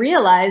also I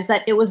realized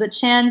that it was a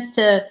chance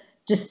to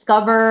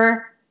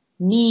discover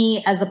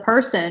me as a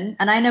person.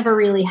 And I never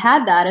really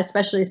had that,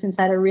 especially since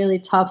I had a really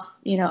tough,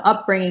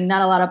 upbringing,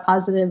 not a lot of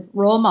positive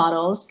role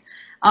models.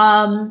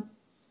 And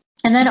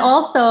then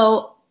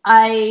also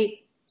I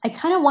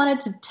kind of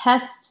wanted to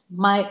test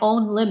my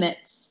own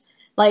limits.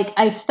 Like,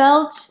 I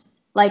felt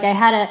like I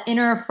had an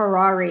inner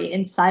Ferrari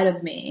inside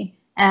of me,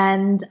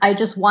 and I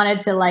just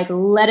wanted to like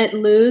let it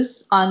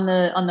loose on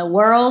the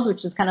world,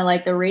 which is kind of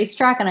like the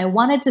racetrack. And I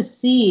wanted to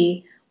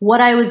see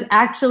what I was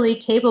actually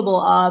capable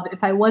of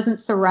if I wasn't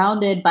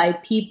surrounded by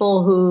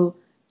people who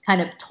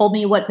kind of told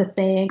me what to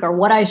think or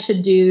what I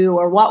should do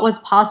or what was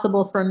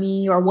possible for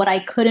me or what I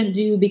couldn't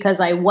do because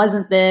I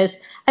wasn't this.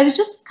 I was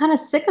just kind of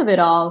sick of it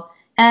all.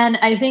 And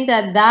I think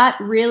that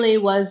really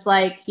was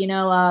like,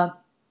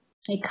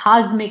 a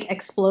cosmic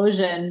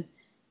explosion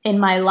in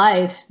my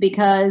life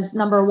because,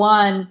 number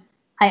one,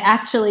 I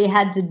actually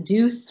had to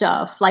do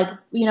stuff like,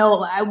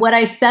 what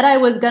I said I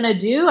was going to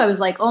do. I was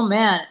like, oh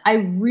man, I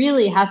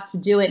really have to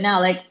do it now.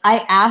 Like,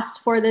 I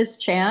asked for this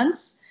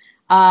chance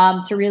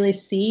to really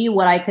see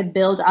what I could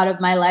build out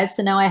of my life.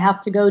 So now I have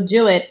to go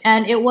do it.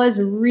 And it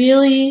was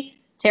really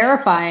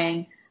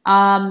terrifying.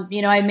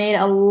 I made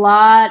a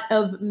lot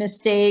of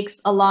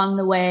mistakes along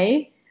the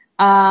way.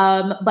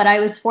 But I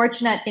was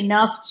fortunate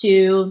enough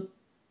to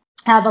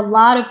have a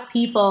lot of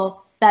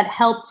people that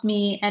helped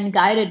me and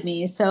guided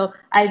me. So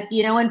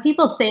when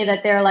people say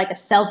that they're like a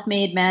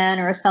self-made man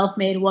or a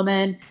self-made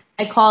woman,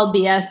 I call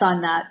BS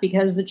on that,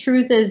 because the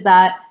truth is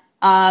that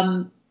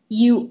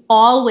you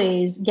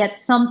always get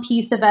some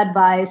piece of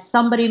advice.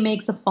 Somebody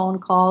makes a phone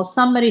call,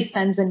 somebody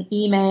sends an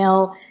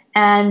email,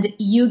 and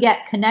you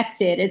get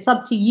connected. It's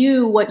up to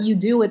you what you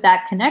do with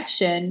that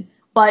connection,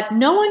 but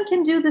no one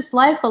can do this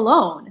life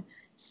alone.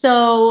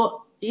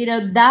 So,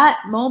 that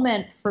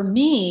moment for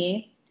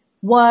me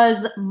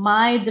was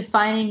my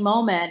defining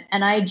moment.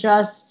 And I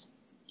just,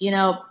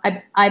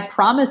 I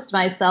promised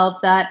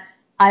myself that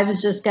I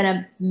was just going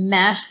to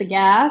mash the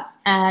gas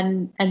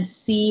and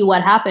see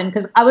what happened,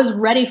 because I was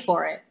ready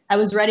for it.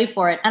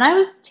 And I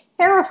was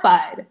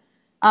terrified.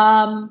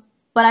 But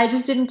I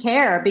just didn't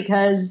care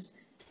because,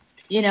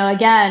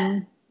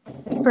 again,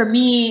 for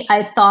me,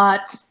 I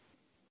thought,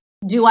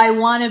 do I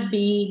want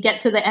to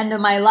get to the end of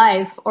my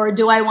life, or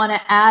do I want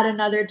to add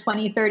another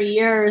 20, 30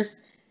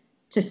 years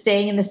to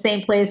staying in the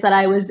same place that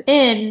I was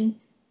in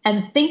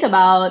and think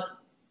about,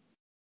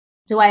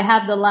 do I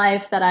have the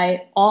life that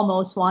I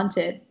almost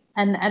wanted?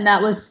 And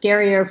that was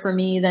scarier for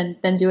me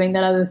than doing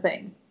that other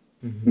thing.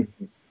 Mm-hmm.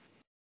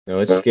 No,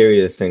 it's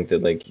scary to think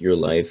that like your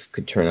life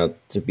could turn out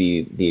to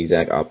be the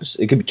exact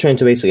opposite. It could turn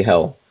into basically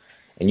hell,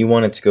 and you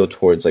want it to go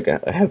towards like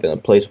a heaven, a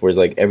place where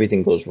like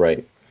everything goes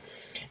right.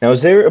 Now,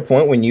 is there a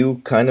point when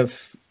you kind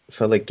of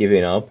felt like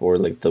giving up, or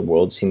like the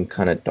world seemed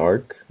kind of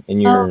dark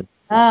in your?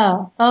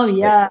 Oh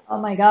yeah. Oh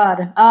my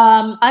God.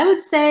 I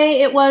would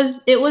say it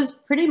was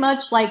pretty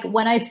much like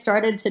when I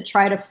started to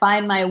try to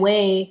find my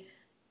way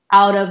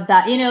out of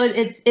that.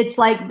 It's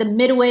like the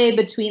midway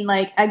between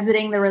like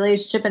exiting the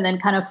relationship and then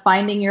kind of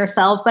finding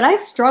yourself. But I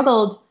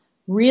struggled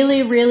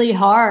really, really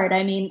hard.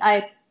 I mean,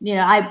 I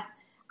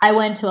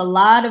went to a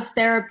lot of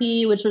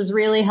therapy, which was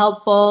really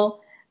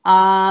helpful.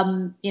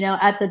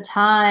 At the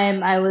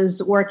time I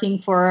was working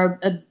for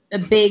a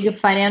big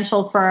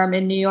financial firm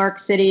in New York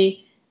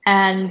City.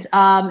 And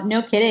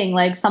no kidding,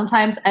 like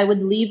sometimes I would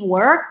leave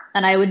work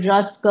and I would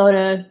just go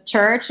to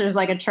church. There's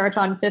like a church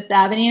on Fifth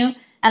Avenue.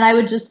 And I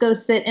would just go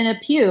sit in a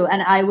pew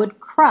and I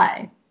would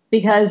cry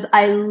because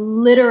I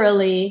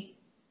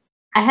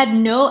had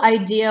no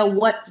idea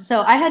what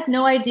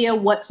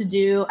to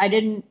do.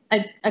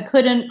 I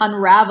couldn't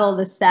unravel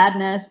the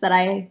sadness that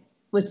I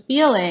was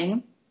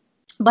feeling,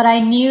 but I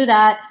knew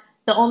that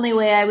the only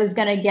way I was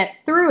going to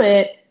get through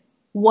it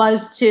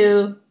was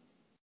to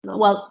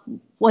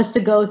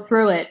go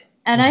through it.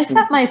 And I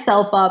set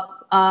myself up,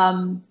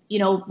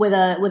 with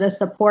a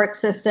support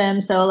system.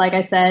 So like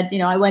I said,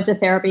 I went to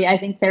therapy. I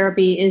think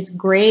therapy is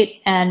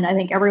great, and I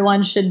think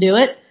everyone should do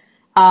it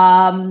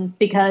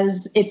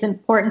because it's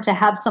important to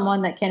have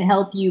someone that can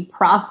help you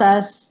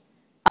process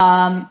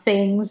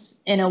things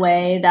in a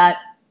way that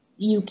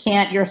you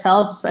can't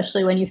yourself,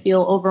 especially when you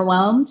feel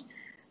overwhelmed.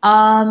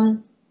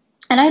 And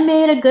I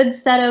made a good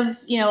set of,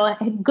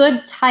 a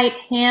good tight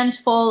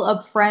handful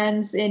of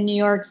friends in New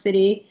York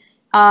City.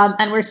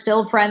 And we're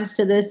still friends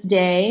to this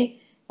day.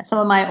 Some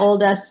of my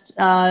oldest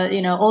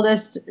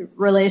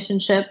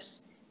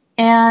relationships.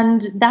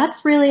 And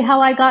that's really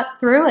how I got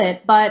through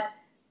it. But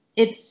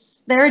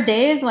there are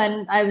days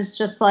when I was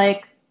just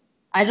like,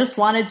 I just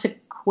wanted to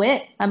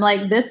quit. I'm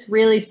like, this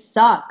really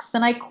sucks.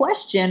 And I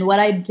questioned what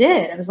I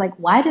did. I was like,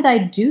 why did I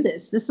do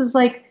this? This is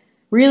like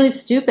really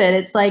stupid.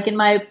 It's like in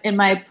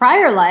my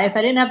prior life,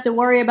 I didn't have to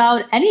worry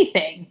about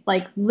anything,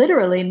 like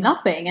literally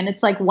nothing. And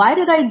it's like, why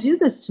did I do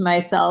this to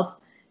myself?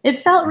 It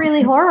felt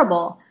really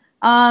horrible.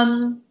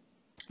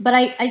 But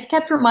I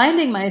kept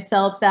reminding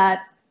myself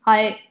that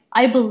I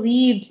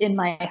believed in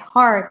my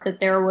heart that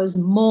there was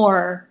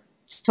more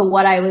to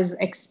what I was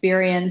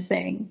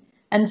experiencing.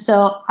 And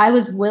so I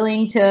was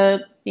willing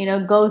to,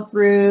 go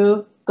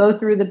through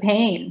the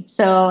pain.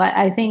 So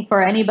I think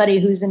for anybody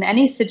who's in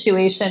any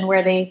situation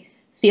where they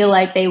feel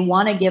like they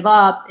want to give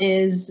up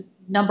is,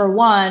 number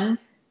one,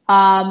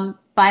 find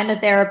a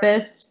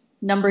therapist.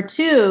 Number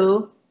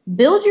two,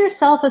 build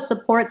yourself a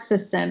support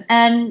system.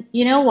 And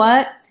you know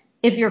what?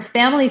 If your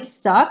family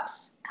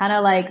sucks, kind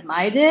of like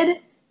mine did,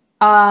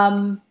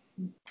 find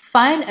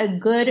a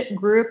good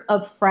group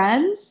of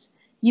friends.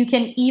 You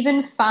can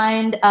even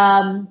find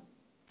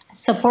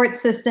support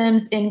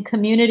systems in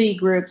community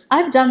groups.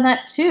 I've done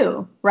that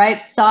too,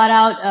 right? Sought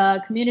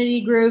out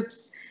community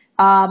groups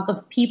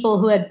of people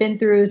who had been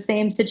through the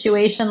same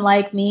situation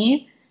like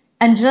me,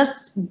 and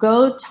just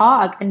go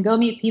talk and go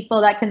meet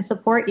people that can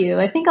support you.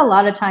 I think a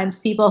lot of times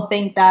people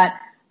think that,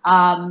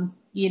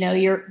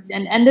 you're,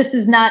 and this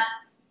is not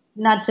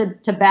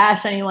to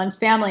bash anyone's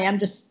family. I'm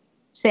just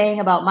saying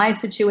about my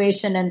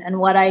situation and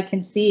what I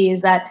can see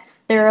is that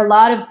there are a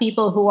lot of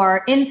people who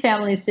are in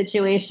family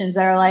situations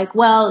that are like,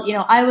 well,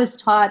 I was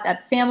taught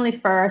that family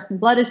first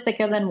and blood is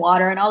thicker than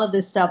water and all of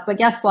this stuff. But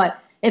guess what?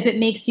 If it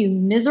makes you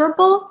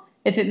miserable,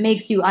 if it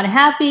makes you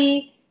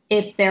unhappy,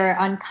 if they're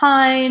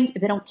unkind,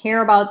 if they don't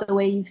care about the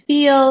way you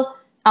feel,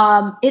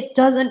 it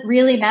doesn't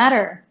really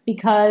matter,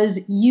 because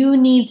you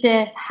need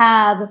to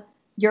have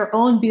your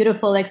own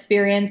beautiful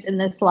experience in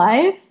this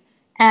life.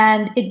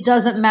 And it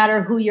doesn't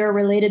matter who you're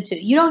related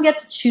to. You don't get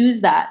to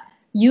choose that.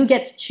 You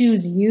get to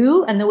choose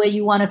you and the way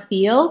you want to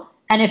feel.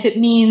 And if it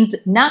means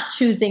not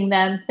choosing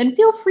them, then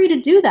feel free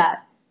to do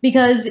that,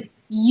 because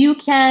you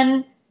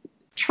can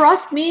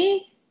trust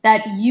me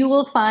that you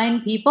will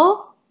find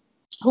people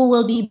who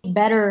will be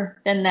better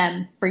than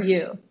them for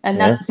you. And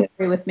that's the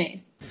story with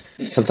me.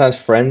 Sometimes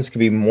friends can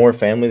be more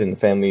family than the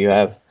family you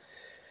have.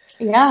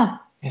 Yeah,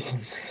 It's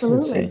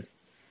absolutely. insane.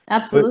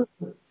 Absolutely.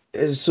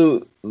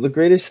 So the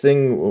greatest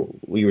thing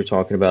we were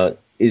talking about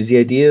is the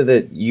idea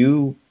that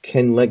you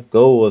can let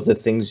go of the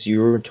things you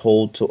were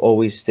told to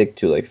always stick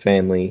to, like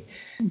family,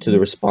 to the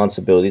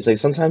responsibilities. Like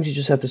sometimes you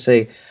just have to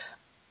say,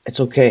 it's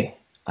okay.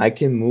 I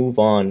can move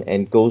on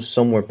and go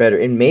somewhere better.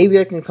 And maybe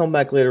I can come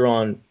back later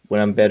on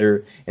when I'm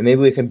better, and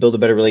maybe we can build a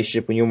better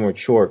relationship when you're more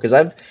mature. Because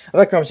I've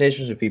had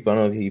conversations with people, I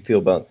don't know if you feel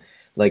about,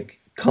 like,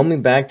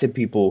 coming back to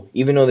people,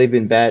 even though they've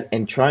been bad,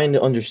 and trying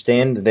to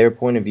understand their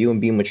point of view and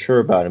being mature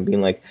about it, and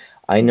being like,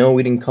 I know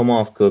we didn't come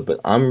off good,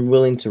 but I'm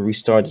willing to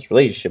restart this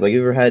relationship. Like,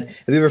 have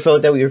you ever felt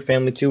like that with your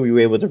family too? Were you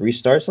able to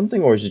restart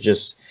something, or is it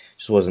just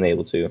wasn't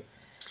able to?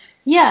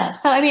 Yeah.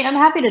 So, I mean, I'm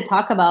happy to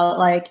talk about,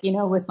 like,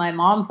 with my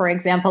mom, for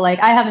example, like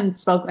I haven't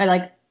spoken,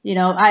 like,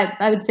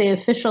 I would say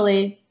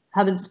officially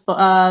haven't,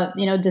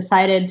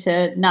 decided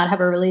to not have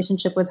a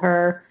relationship with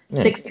her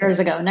 6 years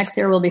ago. Next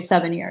year will be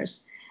 7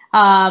 years.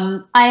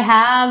 I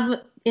have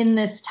in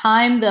this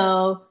time,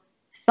 though,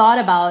 thought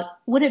about,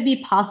 would it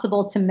be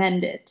possible to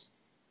mend it?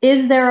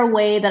 Is there a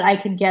way that I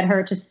could get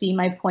her to see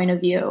my point of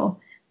view?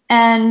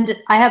 And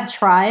I have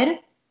tried.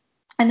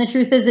 And the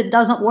truth is, it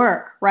doesn't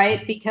work,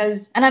 right?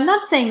 Because, and I'm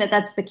not saying that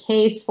that's the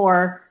case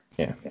for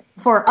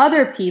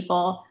other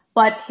people,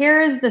 but here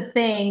is the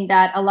thing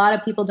that a lot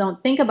of people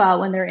don't think about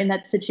when they're in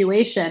that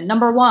situation.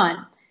 Number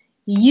one,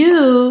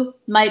 you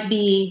might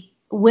be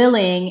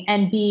willing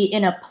and be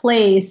in a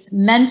place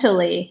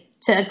mentally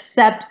to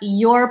accept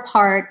your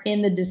part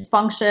in the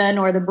dysfunction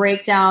or the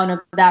breakdown of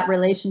that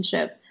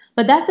relationship.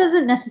 But that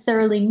doesn't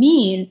necessarily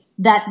mean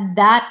that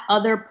that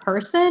other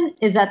person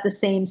is at the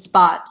same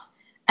spot.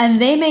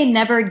 And they may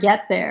never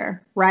get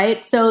there,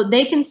 right? So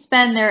they can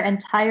spend their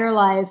entire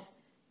life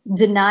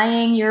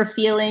denying your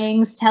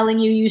feelings, telling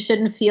you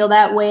shouldn't feel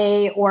that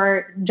way,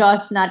 or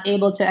just not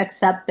able to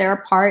accept their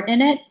part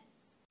in it.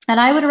 And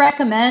I would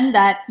recommend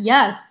that,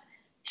 yes,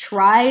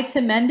 try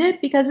to mend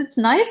it, because it's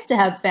nice to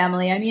have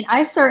family. I mean,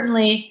 I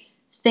certainly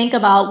think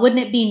about,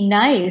 wouldn't it be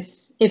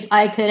nice if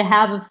I could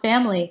have a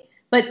family?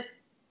 But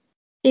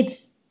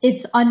it's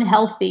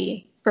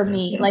unhealthy for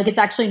me. Like, it's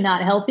actually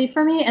not healthy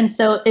for me. And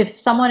so if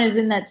someone is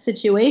in that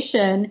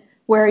situation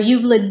where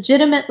you've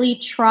legitimately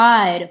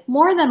tried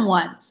more than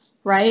once,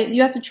 right?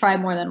 You have to try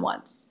more than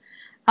once.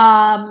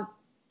 And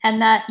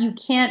that you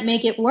can't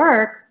make it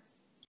work,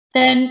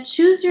 then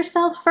choose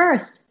yourself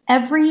first.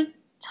 Every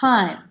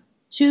time,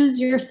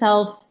 choose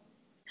yourself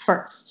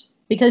first,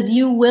 because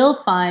you will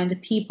find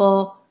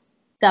people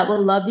that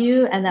will love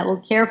you and that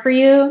will care for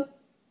you.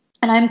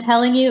 And I'm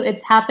telling you,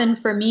 it's happened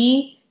for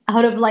me.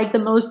 out of like the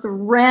most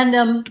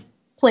random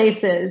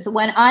places.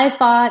 When I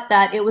thought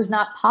that it was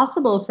not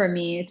possible for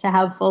me to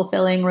have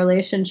fulfilling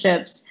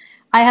relationships,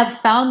 I have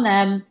found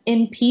them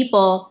in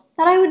people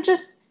that I would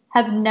just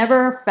have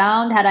never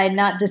found had I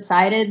not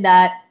decided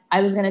that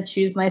I was going to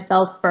choose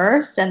myself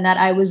first, and that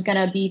I was going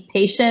to be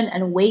patient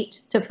and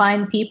wait to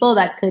find people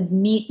that could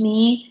meet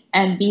me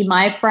and be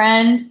my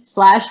friend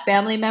 /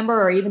 family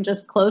member, or even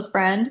just close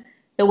friend,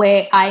 the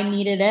way I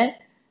needed it.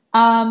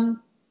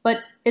 But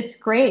it's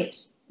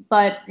great.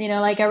 But, you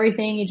know, like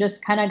everything, you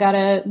just kind of got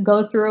to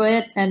go through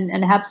it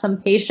and have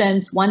some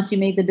patience once you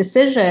make the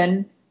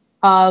decision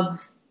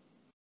of,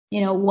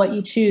 you know, what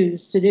you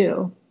choose to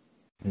do.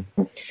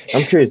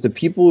 I'm curious, the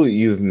people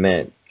you've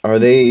met, are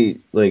they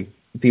like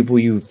people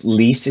you've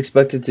least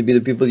expected to be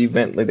the people you've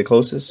met, like the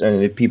closest?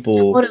 And the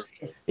people,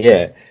 Totally.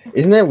 yeah.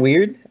 Isn't that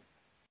weird?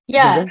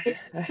 Yeah,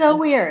 it's so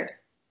weird.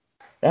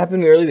 It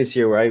happened early this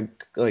year where I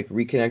like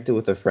reconnected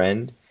with a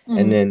friend,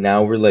 and then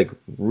now we're like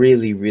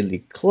really, really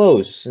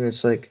close. And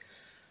it's like,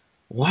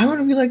 why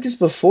weren't we like this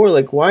before?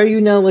 Like, why are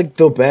you now like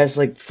the best,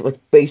 like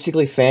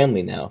basically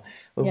family now?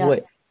 Yeah.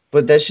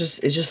 But it's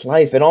just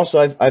life. And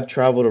also I've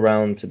traveled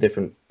around to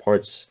different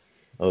parts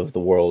of the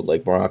world,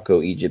 like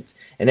Morocco, Egypt,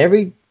 and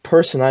every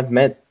person I've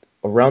met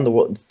around the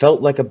world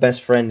felt like a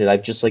best friend that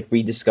I've just like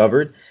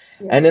rediscovered.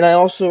 Yeah. And then I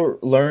also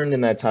learned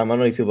in that time, I don't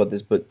know how you feel about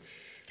this, but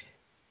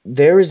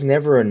there is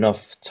never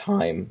enough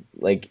time.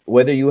 Like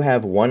whether you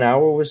have 1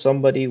 hour with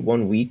somebody,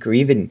 1 week, or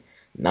even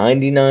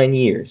 99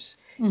 years,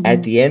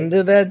 at the end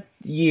of that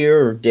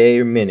year or day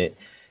or minute,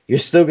 you're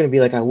still gonna be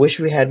like, I wish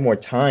we had more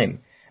time.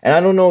 And I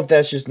don't know if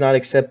that's just not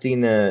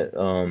accepting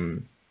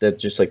that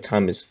just like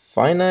time is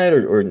finite,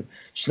 or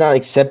just not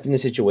accepting the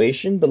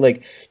situation. But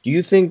like, do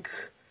you think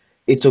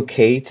it's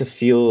okay to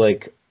feel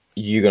like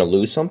you're gonna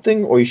lose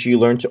something, or should you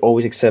learn to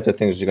always accept that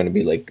things are gonna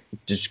be like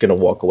just gonna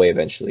walk away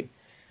eventually?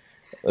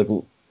 Like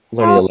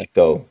learning to let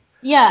go.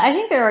 Yeah, I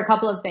think there are a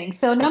couple of things.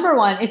 So number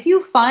one, if you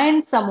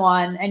find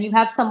someone and you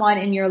have someone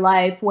in your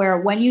life where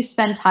when you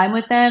spend time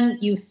with them,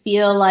 you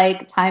feel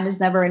like time is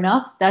never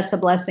enough, that's a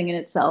blessing in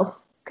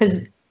itself.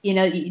 Because, you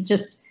know, you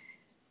just,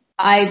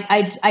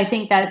 I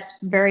think that's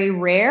very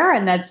rare,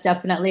 and that's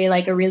definitely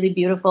like a really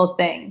beautiful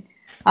thing.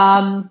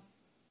 But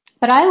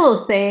I will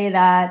say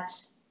that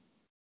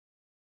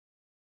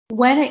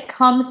when it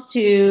comes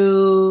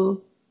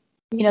to,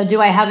 you know,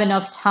 do I have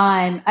enough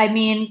time? I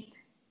mean,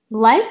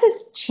 life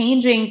is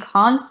changing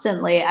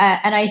constantly.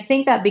 And I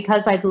think that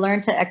because I've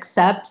learned to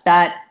accept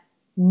that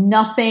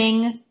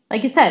nothing,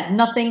 like you said,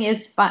 nothing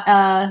is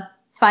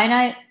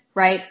finite,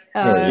 right?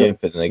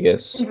 Infinite, I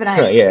guess.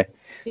 Infinite.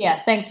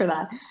 Yeah, thanks for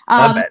that.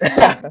 My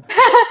bad.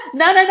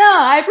 No,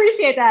 I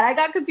appreciate that. I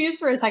got confused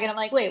for a second. I'm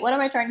like, wait, what am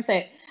I trying to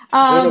say?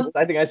 No,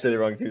 I think I said it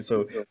wrong too.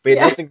 So, but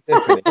nothing's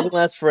infinite. It doesn't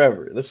last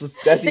forever.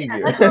 That's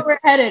easier. That's where we're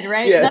headed,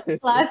 right? Yeah. Nothing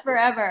lasts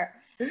forever.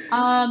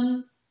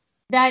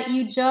 That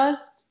you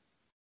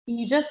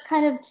just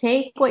kind of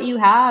take what you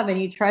have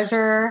and you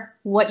treasure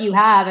what you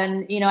have.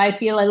 And, you know, I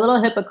feel a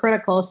little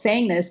hypocritical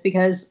saying this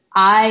because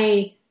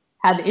I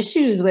have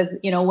issues with,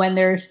 you know, when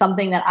there's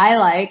something that I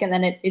like and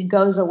then it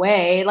goes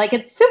away, like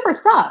it super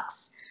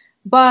sucks.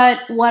 But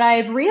what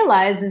I've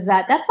realized is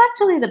that that's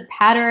actually the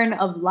pattern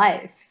of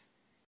life,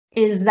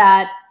 is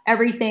that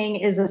everything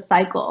is a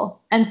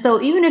cycle. And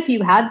so even if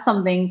you had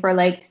something for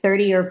like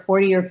 30 or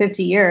 40 or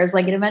 50 years,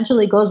 like it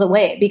eventually goes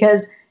away,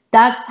 because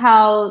that's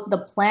how the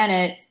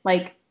planet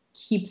like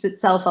keeps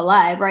itself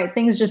alive, right?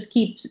 Things just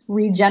keep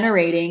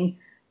regenerating,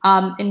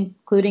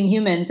 including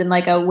humans, in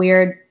like a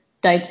weird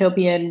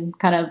dystopian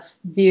kind of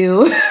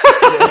view.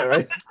 Yeah,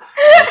 right.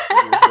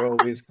 We're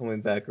always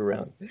coming back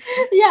around.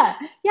 Yeah.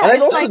 And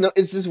I've also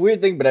it's this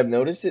weird thing, but I've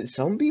noticed it.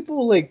 Some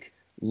people like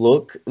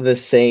look the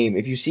same.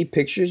 If you see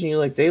pictures and you're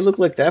like, they look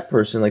like that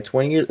person like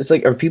 20 years. It's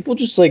like, are people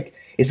just like,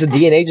 is the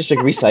DNA just like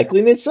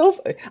recycling itself?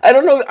 I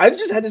don't know. I've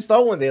just had this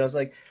thought one day. I was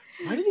like,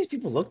 why do these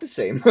people look the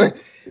same?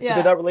 Yeah.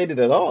 They're not related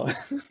at all.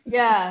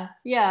 Yeah.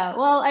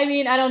 Well, I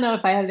mean, I don't know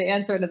if I have the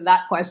answer to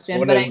that question.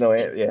 Well,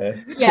 but yeah.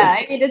 Yeah,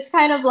 I mean, it's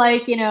kind of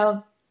like, you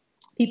know,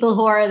 people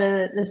who are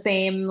the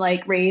same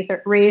like race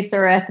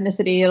or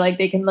ethnicity, like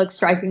they can look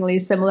strikingly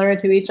similar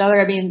to each other.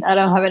 I mean, I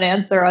don't have an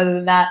answer other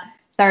than that.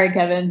 Sorry,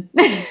 Kevin.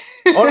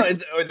 Oh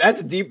no,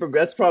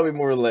 that's probably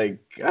more like,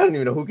 I don't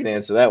even know who can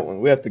answer that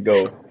one. We have to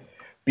go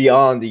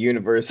beyond the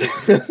universe,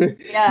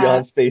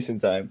 beyond space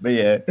and time. But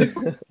yeah.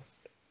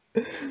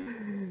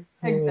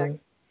 Exactly.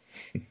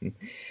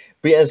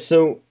 But yeah,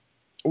 so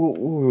what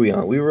were we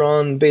on? We were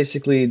on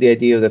basically the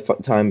idea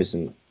that time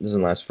doesn't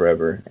last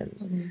forever,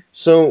 and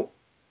so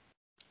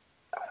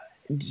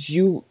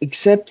you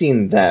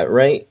accepting that,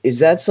 right? Is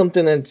that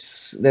something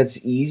that's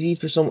easy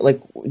for someone?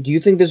 Like, do you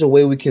think there's a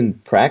way we can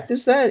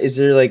practice that? Is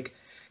there like,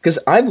 because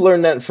I've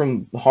learned that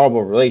from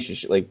horrible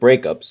relationship, like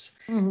breakups,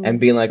 and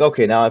being like,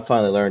 okay, now I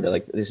finally learned that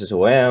like this is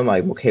who I am.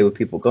 I'm okay with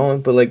people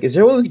going, but like, is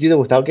there a way we can do that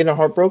without getting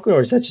heartbroken,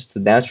 or is that just the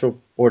natural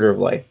order of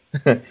life?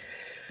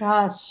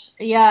 Gosh,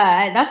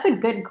 yeah, that's a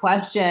good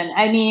question.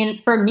 I mean,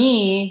 for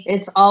me,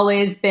 it's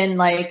always been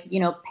like, you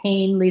know,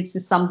 pain leads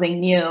to something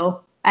new.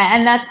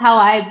 And that's how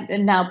I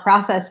now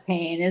process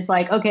pain, is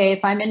like, okay,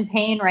 if I'm in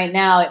pain right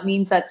now, it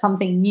means that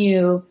something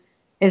new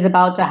is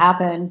about to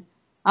happen.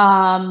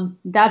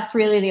 That's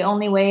really the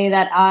only way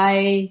that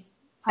I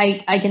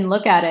can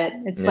look at it.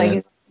 It's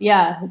like,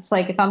 it's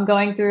like if I'm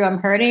going through, I'm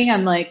hurting,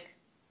 I'm like,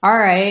 all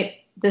right,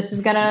 this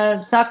is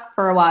gonna suck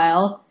for a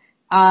while.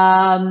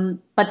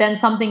 But then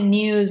something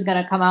new is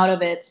gonna come out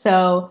of it.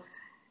 So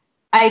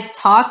I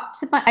talk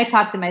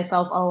to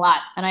myself a lot,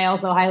 and I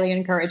also highly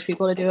encourage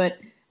people to do it.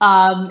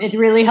 It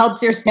really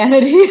helps your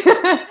sanity.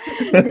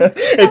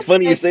 It's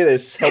funny you say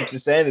this, helps your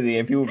sanity,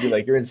 and people be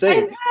like, you're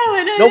insane.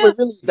 I know. No, it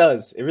really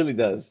does. It really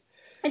does.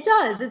 It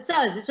does.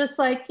 It's just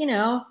like,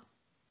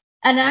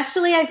 and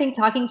actually I think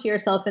talking to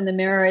yourself in the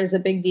mirror is a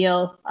big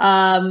deal.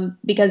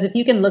 Because if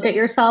you can look at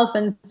yourself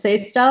and say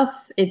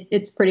stuff,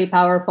 it's pretty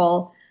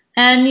powerful.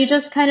 And you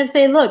just kind of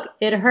say, look,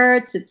 it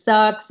hurts, it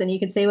sucks, and you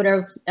can say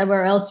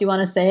whatever else you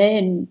want to say,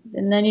 and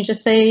then you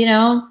just say,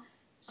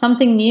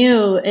 something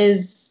new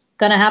is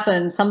going to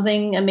happen.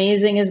 Something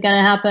amazing is going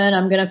to happen.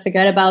 I'm going to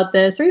forget about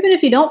this. Or even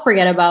if you don't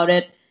forget about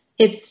it,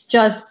 it's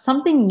just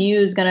something new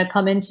is going to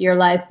come into your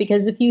life.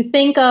 Because if you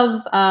think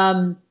of,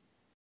 to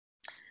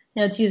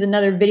use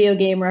another video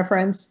game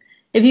reference,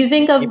 if you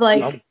think of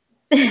like,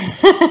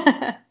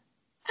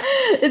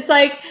 it's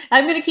like,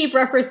 I'm going to keep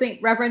referencing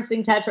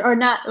Tetris, or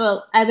not,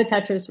 well, I have a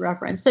Tetris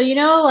reference. So,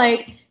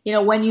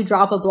 when you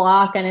drop a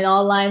block and it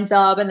all lines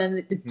up and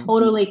then it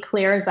totally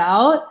clears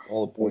out.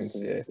 All the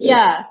points,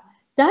 yeah.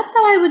 That's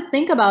how I would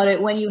think about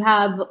it when you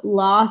have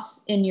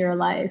loss in your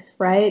life,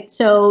 right?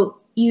 So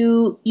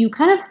you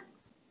kind of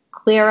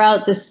clear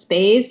out the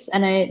space,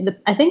 and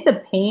I think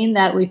the pain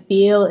that we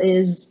feel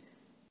is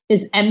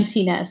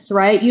emptiness,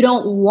 right? You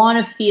don't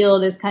want to feel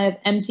this kind of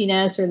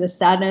emptiness or this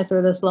sadness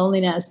or this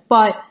loneliness,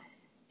 but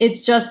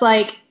it's just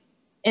like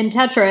in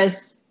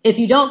Tetris, if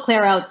you don't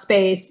clear out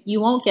space,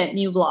 you won't get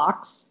new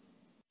blocks,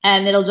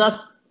 and it'll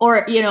just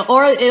or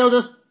it'll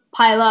just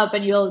pile up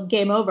and you'll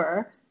game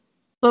over.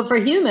 But for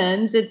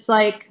humans, it's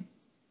like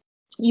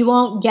you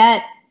won't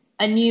get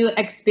a new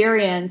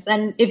experience.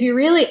 And if you're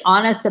really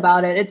honest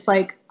about it, it's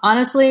like,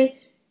 honestly,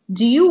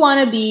 do you want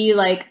to be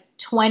like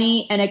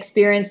 20 and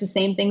experience the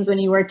same things when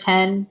you were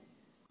 10,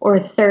 or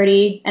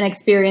 30 and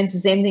experience the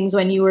same things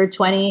when you were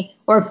 20,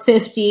 or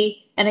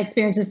 50 and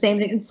experience the same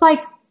thing? It's like,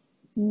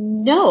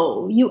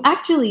 no, you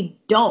actually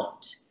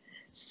don't.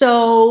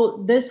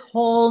 So this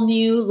whole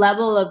new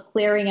level of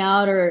clearing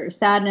out or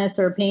sadness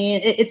or pain,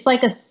 it's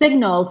like a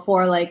signal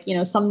for like,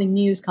 something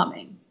new is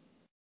coming.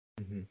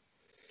 Mm-hmm.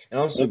 And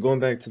also going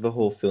back to the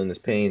whole feeling this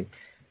pain,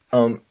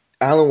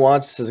 Alan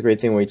Watts says a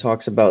great thing where he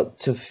talks about,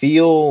 to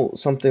feel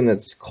something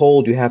that's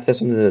cold, you have to have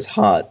something that's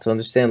hot. To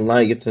understand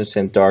light, you have to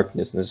understand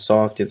darkness, and the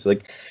soft, you have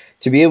to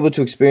to be able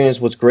to experience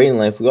what's great in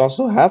life, we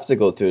also have to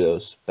go through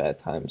those bad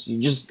times.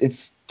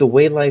 It's the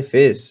way life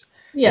is.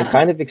 Yeah. And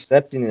kind of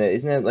accepting that,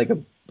 isn't that like a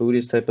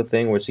Buddhist type of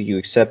thing where it's like you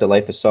accept that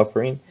life is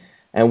suffering,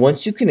 and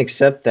once you can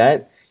accept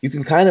that, you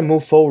can kind of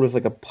move forward with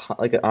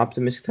like an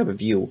optimistic type of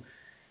view.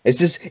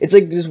 It's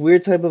like this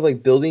weird type of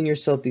like building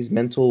yourself these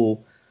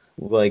mental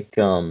like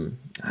I don't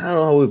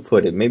know how we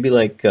put it, maybe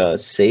like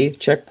safe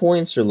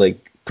checkpoints or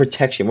like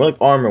protection, more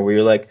like armor, where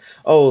you're like,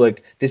 oh,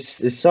 like this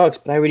sucks,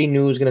 but I already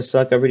knew it was gonna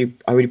suck. I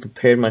already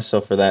prepared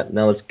myself for that.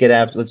 Now let's get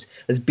after, let's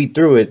beat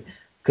through it,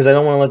 because I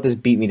don't want to let this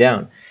beat me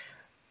down.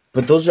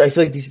 But I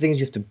feel like these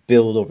things you have to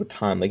build over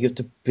time. Like you have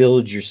to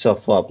build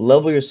yourself up,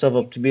 level yourself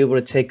up to be able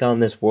to take on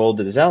this world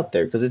that is out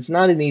there, because it's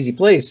not an easy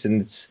place,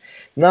 and it's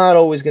not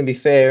always going to be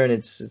fair. And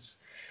it's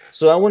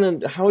so I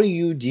want to. How do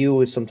you deal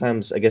with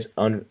sometimes, I guess,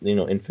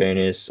 in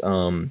fairness,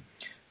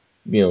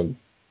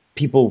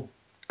 people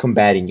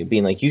combating you,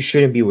 being like, you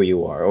shouldn't be where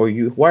you are, or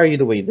why are you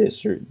the way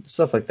this, or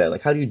stuff like that?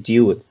 Like, how do you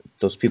deal with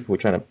those people who are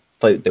trying to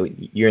fight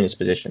that you're in this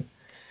position?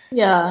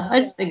 Yeah,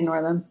 I just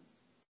ignore them.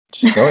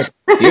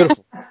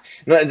 Beautiful.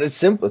 No, it's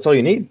simple. That's all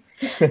you need.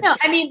 No,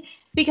 I mean,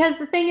 because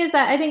the thing is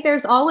that I think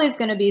there's always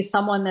going to be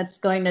someone that's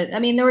going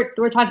to,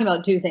 we're talking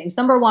about two things.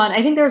 Number one,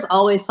 I think there's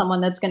always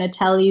someone that's going to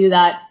tell you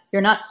that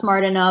you're not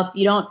smart enough,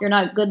 you're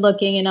not good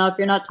looking enough,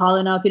 you're not tall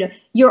enough,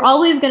 you're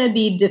always going to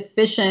be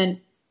deficient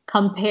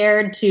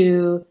compared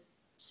to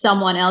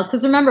someone else.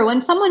 Because remember,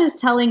 when someone is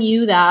telling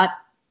you that,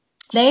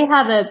 they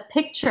have a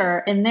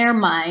picture in their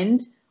mind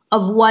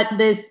of what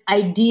this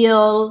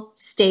ideal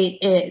state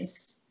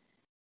is.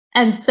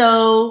 And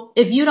so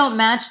if you don't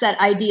match that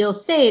ideal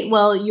state,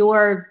 well,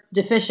 you're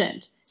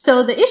deficient.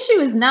 So the issue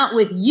is not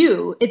with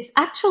you, it's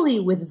actually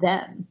with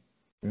them.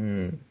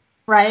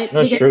 Right?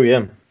 That's true,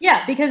 yeah.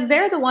 Yeah, because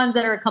they're the ones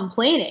that are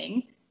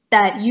complaining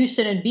that you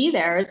shouldn't be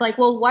there. It's like,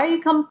 well, why are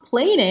you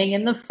complaining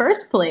in the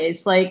first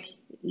place? Like,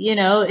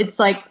 it's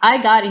like,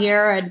 I got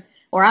here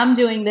or I'm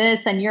doing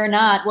this and you're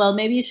not. Well,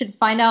 maybe you should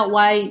find out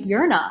why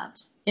you're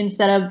not,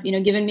 instead of,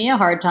 giving me a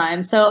hard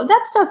time. So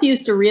that stuff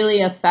used to really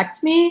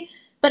affect me.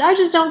 But I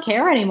just don't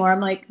care anymore. I'm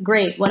like,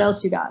 great, what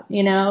else you got?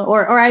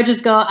 Or I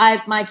just go,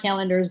 my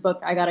calendar's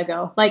booked, I gotta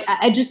go. Like,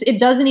 it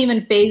doesn't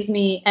even faze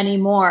me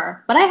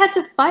anymore. But I had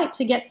to fight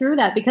to get through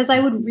that, because I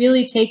would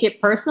really take it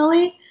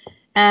personally.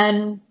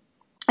 And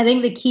I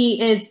think the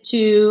key is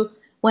to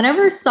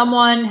whenever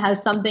someone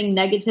has something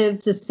negative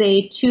to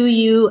say to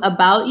you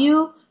about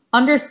you,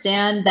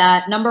 understand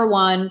that number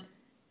one,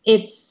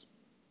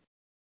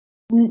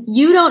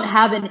 you don't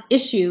have an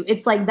issue.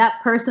 It's like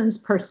that person's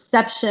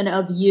perception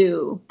of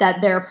you that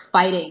they're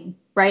fighting,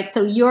 right?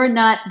 So you're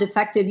not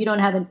defective. You don't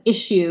have an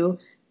issue.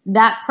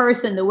 That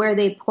person, the way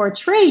they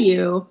portray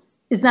you,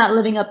 is not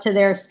living up to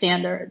their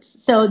standards.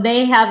 So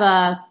they have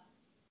a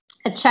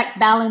check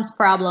balance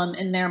problem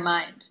in their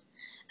mind.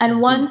 And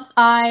once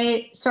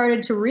I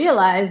started to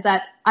realize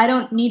that I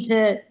don't need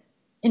to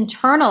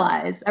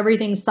internalize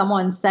everything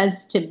someone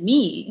says to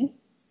me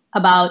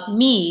about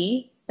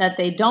me that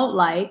they don't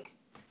like,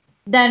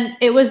 then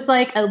it was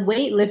like a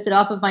weight lifted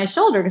off of my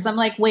shoulder, because I'm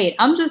like, wait,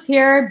 I'm just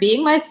here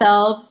being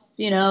myself,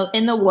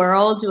 in the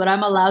world, what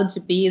I'm allowed to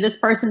be. This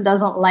person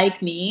doesn't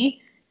like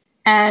me.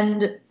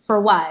 And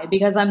for why?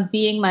 Because I'm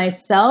being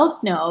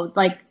myself? No,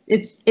 like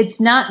it's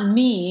not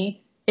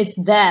me, it's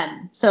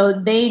them. So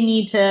they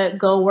need to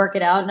go work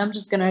it out, and I'm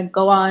just going to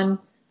go on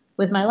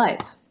with my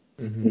life.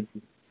 Mm-hmm.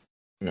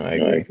 No, I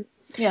agree.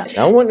 Yeah.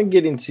 Now I want to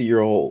get into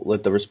your whole,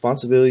 like, the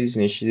responsibilities,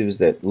 initiatives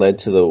that led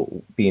to the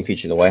being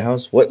featured in the White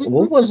House. What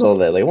was all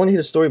that? Like, I want to hear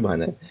the story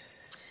behind that.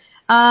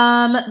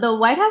 The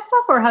White House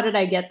stuff, or how did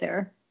I get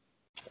there?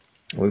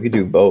 We could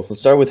do both. Let's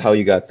start with how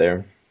you got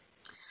there.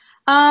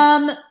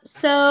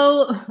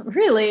 So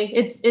really,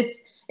 it's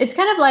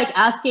kind of like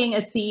asking a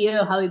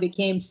CEO how he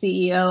became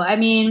CEO. I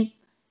mean,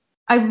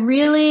 I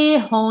really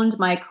honed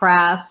my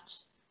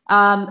craft.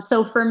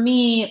 So for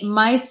me,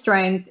 my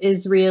strength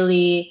is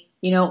really,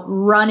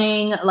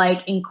 running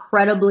like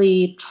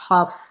incredibly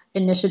tough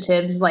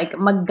initiatives, like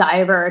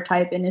MacGyver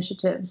type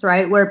initiatives,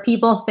 right? Where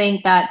people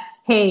think that,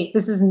 hey,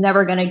 this is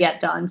never going to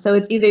get done. So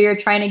it's either you're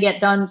trying to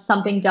get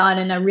something done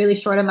in a really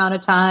short amount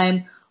of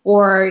time,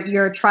 or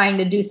you're trying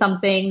to do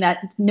something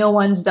that no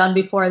one's done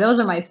before.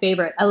 Those are my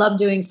favorite. I love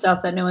doing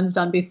stuff that no one's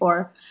done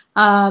before.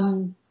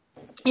 Or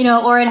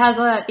it has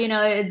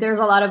there's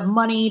a lot of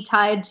money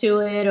tied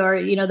to it, or,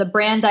 the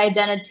brand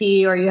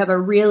identity, or you have a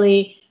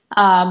really,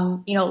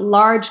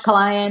 large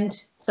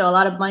client. So a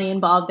lot of money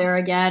involved there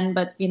again,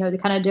 but,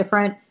 kind of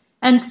different.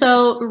 And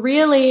so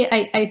really,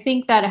 I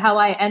think that how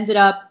I ended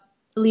up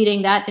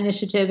leading that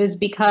initiative is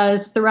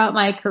because throughout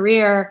my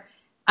career,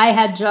 I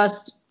had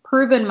just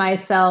proven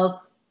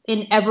myself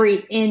in every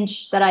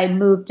inch that I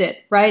moved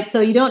it, right? So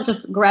you don't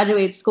just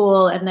graduate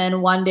school and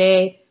then one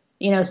day,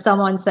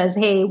 someone says,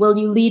 hey, will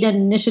you lead an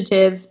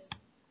initiative?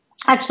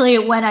 Actually,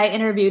 when I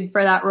interviewed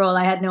for that role,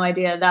 I had no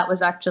idea that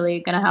was actually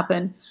going to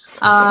happen.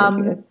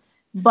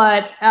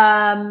 But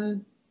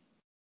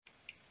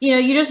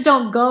you just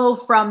don't go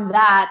from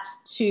that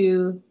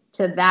to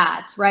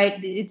that,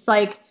 right? It's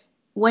like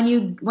when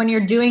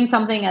you're doing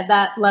something at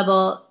that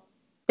level,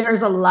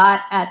 there's a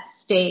lot at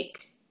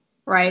stake,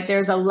 right?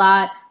 There's a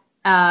lot,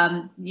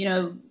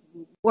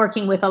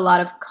 working with a lot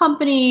of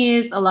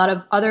companies, a lot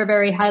of other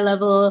very high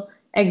level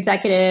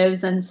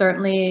executives, and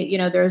certainly,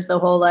 there's the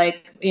whole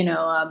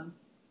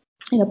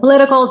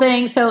political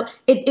thing. So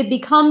it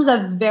becomes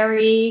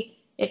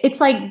it's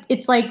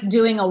like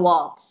doing a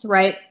waltz,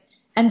 right?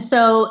 And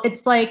so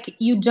it's like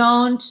you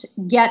don't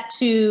get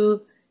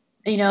to,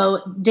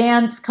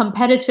 dance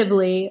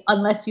competitively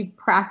unless you've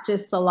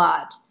practiced a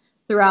lot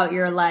throughout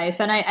your life.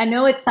 And I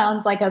know it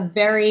sounds like a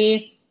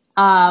very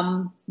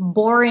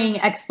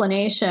boring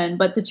explanation,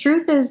 but the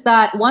truth is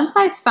that once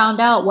I found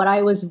out what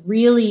I was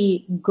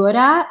really good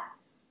at,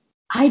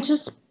 I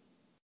just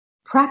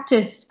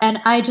practiced and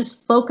I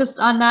just focused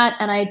on that,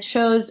 and I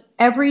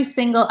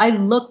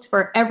looked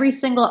for every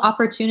single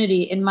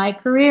opportunity in my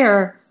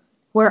career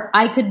where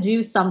I could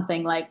do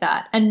something like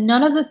that. And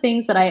none of the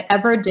things that I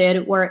ever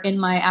did were in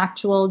my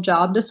actual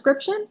job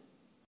description.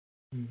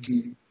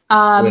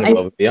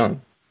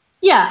 Beyond.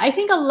 Yeah, I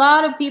think a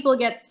lot of people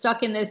get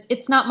stuck in this,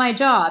 it's not my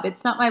job,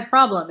 it's not my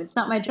problem, it's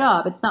not my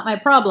job, it's not my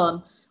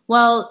problem.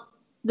 Well,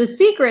 the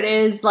secret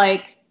is,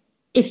 like,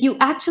 if you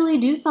actually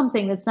do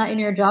something that's not in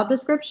your job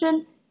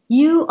description,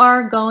 you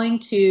are going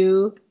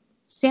to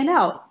stand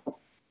out.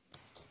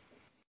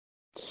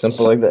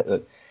 Simple like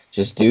that.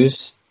 Just do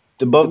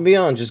above and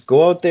beyond. Just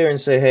go out there and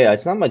say, hey,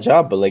 it's not my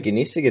job, but like, it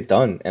needs to get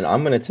done, and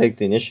I'm going to take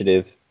the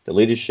initiative, the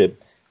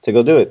leadership to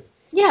go do it.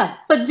 Yeah,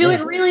 but do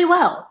it really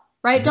well.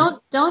 Right? Mm-hmm.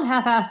 Don't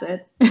half-ass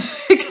it,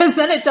 because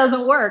then it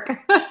doesn't work.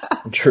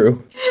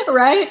 True.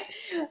 Right?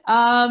 There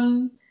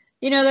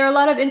are a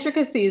lot of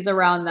intricacies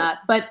around that,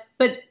 but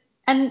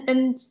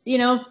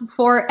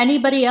for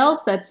anybody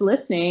else that's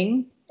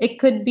listening, it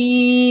could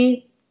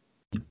be,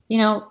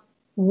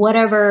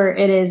 whatever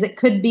it is. It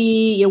could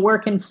be you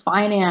work in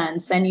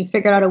finance and you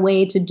figured out a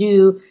way to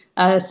do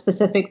a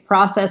specific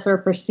process or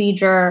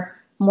procedure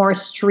more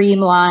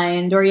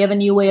streamlined, or you have a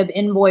new way of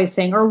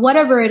invoicing, or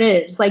whatever it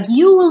is. Like,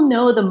 you will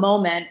know the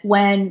moment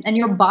and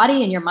your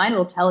body and your mind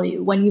will tell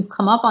you when you've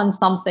come up on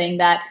something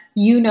that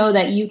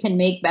that you can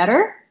make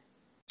better.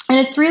 And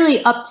it's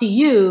really up to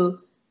you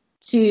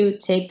to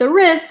take the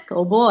risk,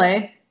 oh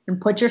boy,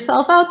 and put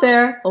yourself out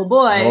there, oh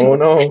boy. Oh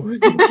no.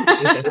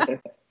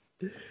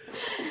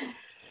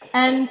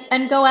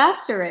 and go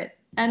after it.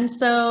 And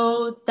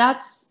so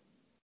that's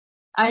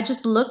I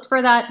just looked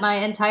for that my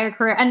entire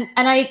career, and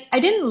I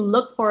didn't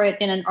look for it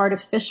in an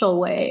artificial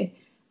way.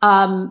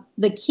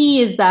 The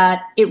key is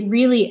that it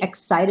really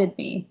excited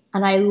me,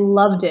 and I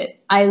loved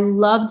it. I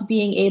loved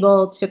being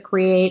able to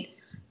create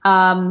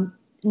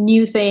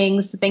new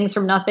things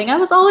from nothing. I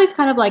was always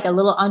kind of like a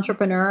little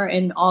entrepreneur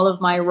in all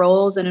of my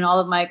roles and in all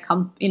of my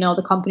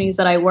the companies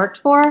that I worked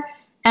for.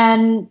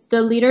 And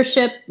the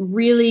leadership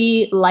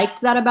really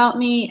liked that about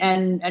me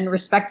and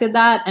respected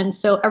that. And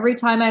so every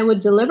time I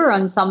would deliver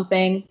on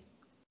something,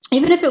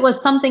 even if it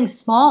was something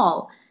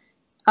small,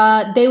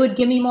 they would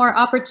give me more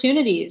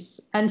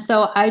opportunities. And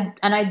so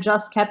I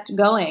just kept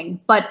going.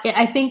 But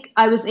I think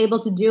I was able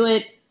to do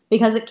it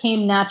because it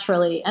came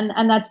naturally.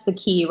 And that's the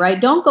key, right?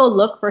 Don't go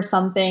look for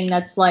something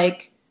that's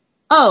like,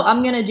 oh,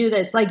 I'm going to do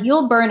this. Like,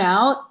 you'll burn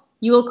out.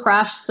 You will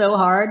crash so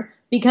hard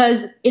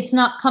because it's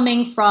not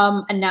coming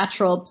from a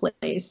natural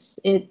place.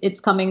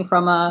 It's coming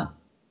from a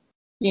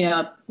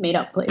made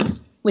up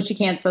place, which you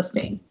can't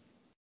sustain.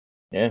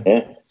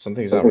 Yeah.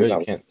 Something's not real.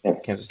 You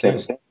can't sustain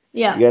it.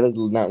 Yeah. You got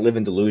to not live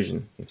in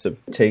delusion. You have to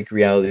take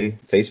reality,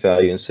 face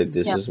value, and say,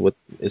 this is what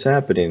is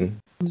happening.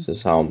 This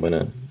is how I'm going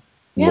to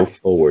move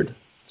forward.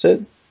 That's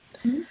it.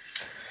 Mm-hmm.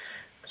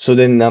 So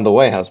then now the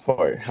White House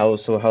part. How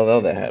did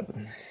all that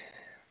happen?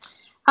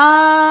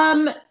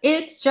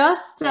 It's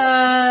just,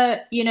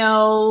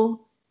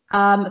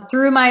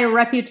 through my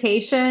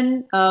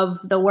reputation of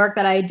the work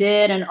that I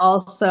did, and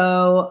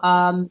also,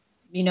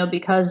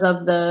 because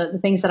of the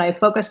things that I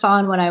focused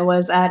on when I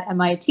was at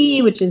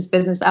MIT, which is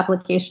business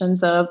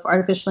applications of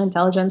artificial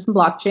intelligence and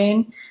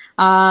blockchain.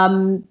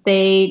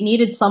 They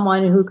needed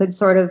someone who could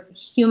sort of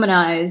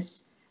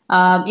humanize,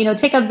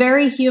 take a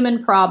very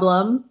human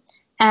problem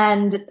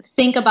and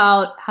think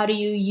about how do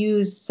you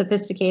use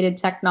sophisticated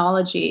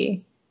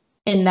technology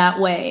in that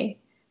way.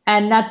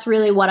 And that's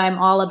really what I'm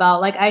all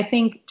about. Like, I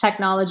think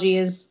technology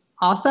is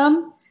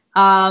awesome.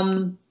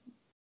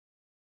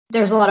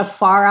 There's a lot of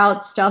far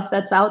out stuff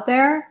that's out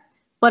there,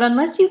 but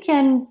unless you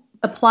can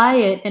apply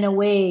it in a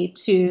way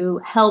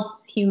to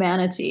help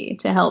humanity,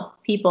 to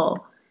help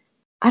people,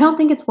 I don't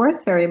think it's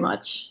worth very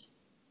much.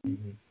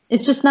 Mm-hmm.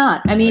 It's just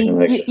not. I mean,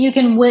 you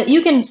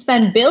can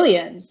spend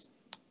billions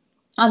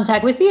on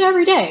tech. We see it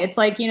every day. It's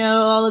like,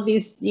 all of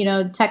these,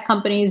 tech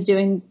companies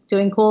doing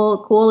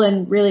cool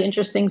and really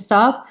interesting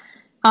stuff.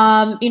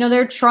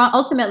 They're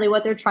ultimately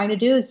what they're trying to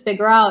do is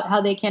figure out how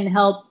they can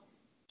help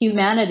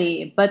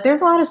humanity, but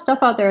there's a lot of stuff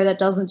out there that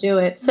doesn't do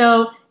it.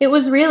 So it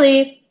was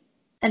really,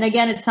 and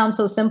again, it sounds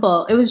so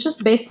simple, it was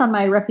just based on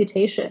my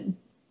reputation,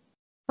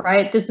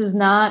 right? This is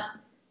not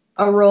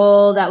a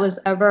role that was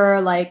ever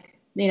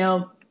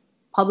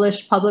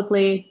published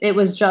publicly. It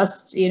was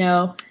just,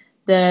 the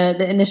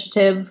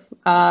initiative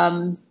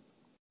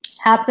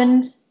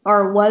happened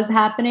or was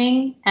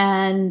happening,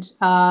 and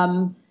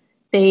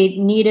they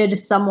needed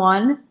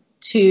someone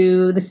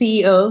the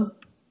CEO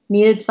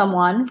needed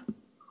someone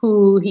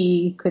who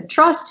he could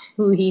trust,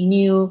 who he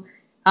knew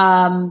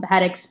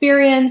had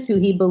experience, who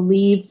he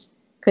believed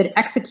could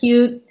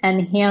execute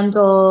and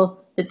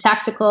handle the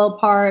tactical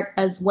part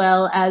as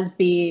well as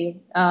the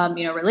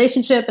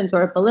relationship and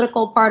sort of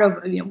political part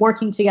of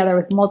working together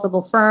with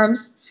multiple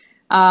firms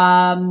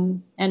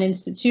and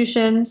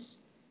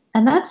institutions.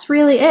 And that's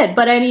really it.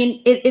 But I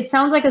mean, it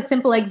sounds like a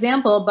simple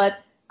example, but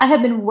I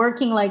have been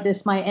working like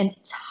this my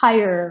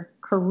entire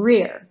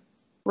career.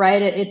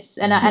 Right.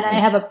 And I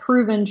have a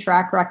proven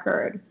track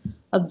record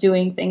of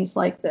doing things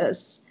like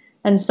this.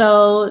 And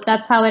so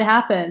that's how it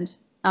happened.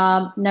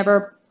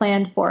 Never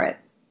planned for it.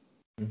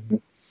 Mm-hmm.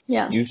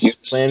 Yeah. You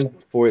planned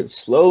for it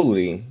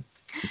slowly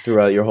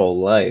throughout your whole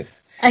life.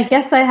 I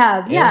guess I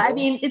have. Yeah. I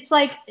mean, it's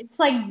like it's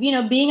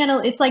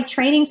like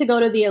training to go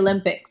to the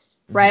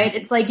Olympics. Right.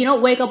 Mm-hmm. It's like you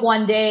don't wake up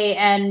one day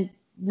and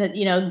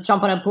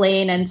jump on a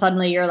plane and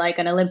suddenly you're like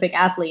an Olympic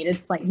athlete.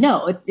 It's like,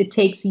 no, it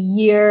takes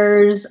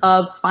years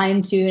of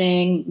fine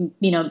tuning,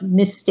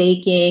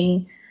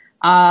 mistaking,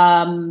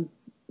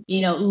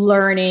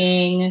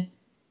 learning,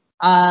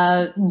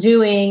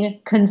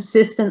 doing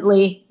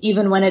consistently,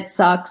 even when it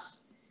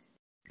sucks.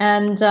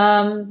 And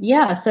so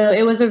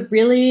it was a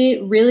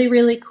really, really,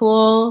 really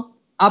cool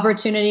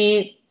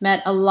opportunity.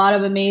 Met a lot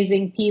of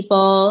amazing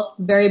people,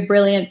 very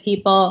brilliant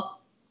people.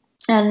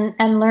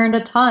 And learned a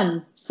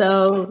ton.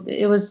 So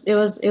it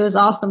was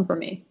awesome for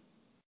me.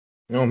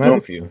 No, I'm happy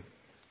for you.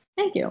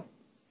 Thank you.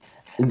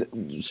 And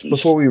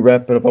before we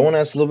wrap it up, I want to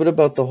ask a little bit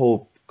about the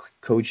whole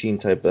coaching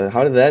type.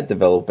 How did that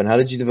develop, and how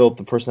did you develop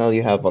the personality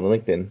you have on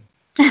LinkedIn?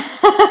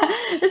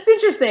 That's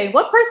interesting.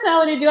 What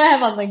personality do I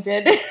have on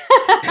LinkedIn?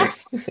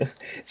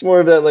 It's more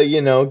of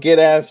that, get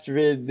after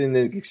it and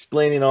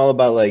explaining all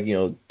about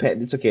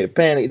it's okay to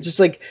panic. It's just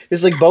like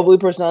this bubbly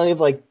personality of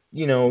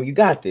you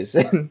got this.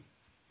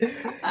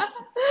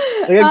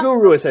 Like a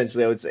guru,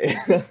 essentially, I would say.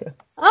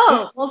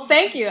 Oh, well,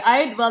 thank you.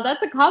 Well,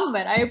 that's a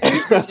compliment. I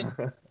appreciate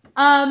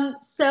it.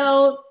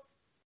 So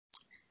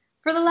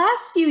for the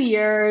last few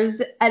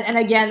years, and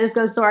again, this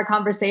goes to our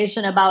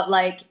conversation about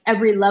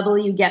every level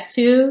you get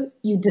to,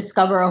 you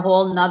discover a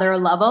whole nother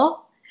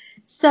level.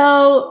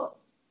 So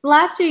the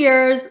last few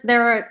years,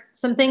 there are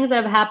some things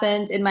that have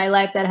happened in my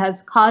life that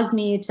have caused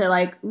me to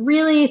like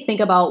really think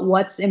about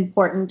what's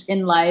important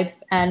in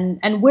life and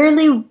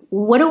really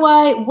what do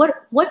I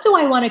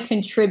want to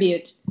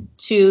contribute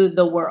to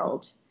the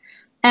world.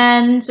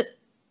 And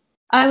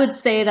I would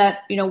say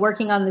that, you know,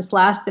 working on this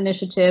last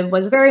initiative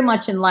was very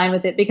much in line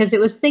with it, because it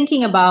was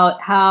thinking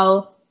about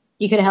how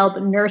you could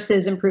help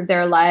nurses improve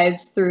their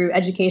lives through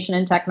education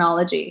and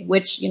technology,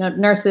 which, you know,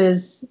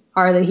 nurses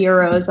are the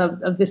heroes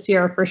of this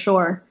year for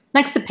sure.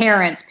 Next to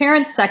parents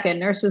second,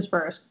 nurses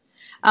first.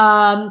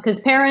 Because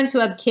parents who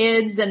have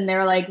kids and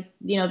they're like,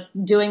 you know,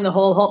 doing the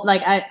whole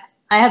like I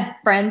have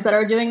friends that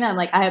are doing that. I'm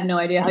like, I have no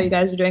idea how you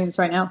guys are doing this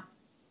right now.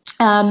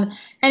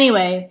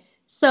 Anyway,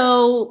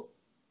 so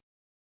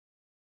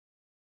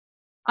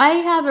I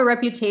have a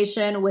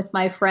reputation with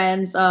my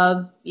friends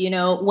of, you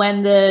know,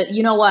 when the,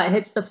 you know what,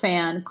 hits the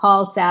fan,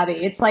 call savvy.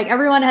 It's like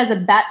everyone has a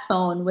bat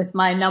phone with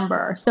my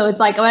number. So it's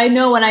like, I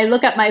know when I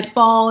look at my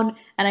phone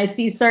and I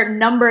see certain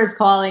numbers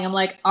calling, I'm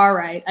like, all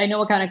right, I know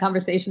what kind of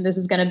conversation this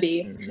is going to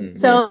be. Mm-hmm.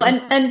 So,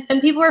 and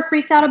people are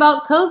freaked out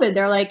about COVID.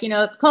 They're like, you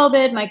know,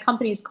 COVID, my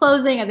company's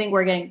closing. I think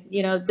we're getting,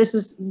 you know, this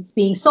is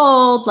being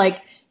sold,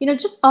 like, you know,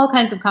 just all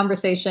kinds of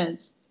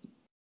conversations.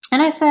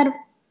 And I said,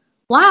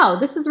 wow,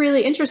 this is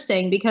really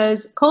interesting,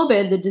 because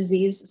COVID, the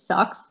disease,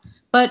 sucks,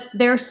 but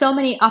there are so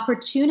many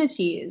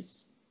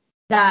opportunities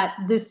that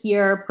this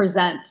year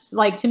presents.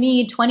 Like, to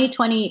me,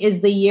 2020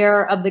 is the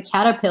year of the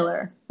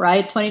caterpillar,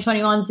 right?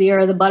 2021 is the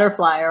year of the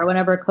butterfly, or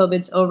whenever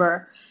COVID's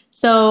over.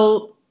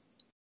 So,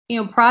 you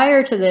know,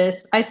 prior to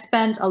this, I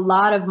spent a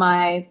lot of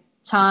my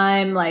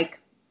time, like,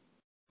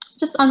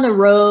 just on the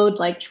road,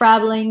 like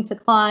traveling to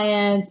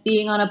clients,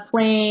 being on a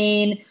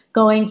plane,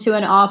 going to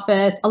an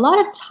office, a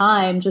lot of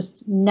time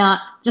just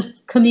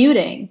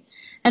commuting.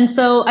 And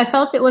so I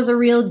felt it was a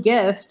real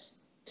gift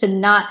to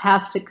not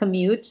have to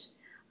commute.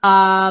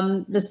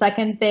 The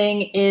second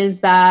thing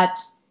is that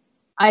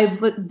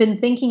I've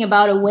been thinking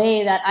about a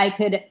way that I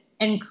could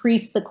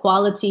increase the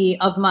quality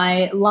of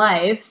my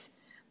life.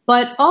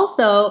 But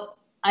also,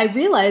 I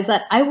realized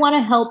that I want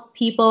to help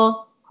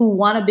people who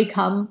want to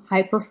become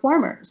high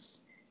performers.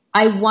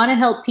 I want to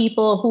help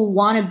people who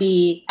want to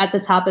be at the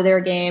top of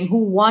their game, who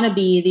want to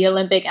be the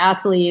Olympic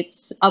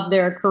athletes of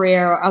their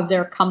career, of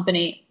their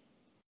company.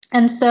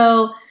 And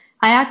so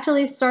I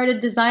actually started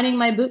designing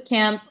my boot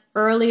camp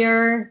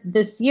earlier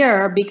this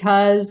year,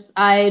 because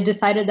I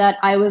decided that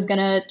I was going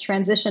to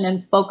transition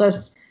and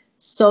focus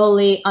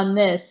solely on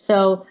this.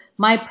 So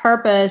my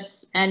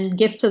purpose and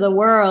gift to the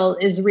world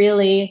is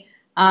really,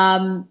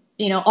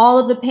 you know, all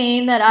of the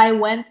pain that I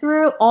went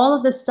through, all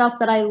of the stuff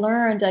that I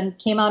learned and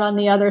came out on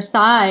the other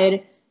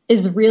side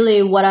is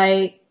really what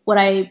I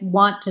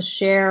want to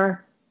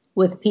share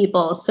with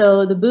people.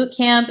 So the boot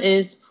camp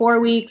is 4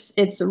 weeks.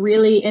 It's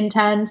really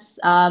intense.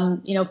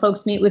 You know,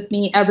 folks meet with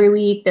me every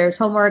week. There's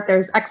homework,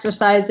 there's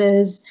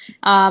exercises.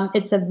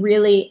 It's a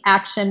really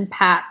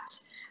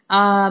action-packed.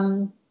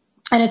 And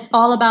it's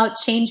all about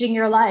changing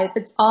your life.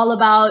 It's all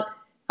about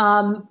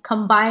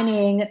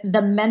combining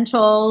the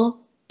mental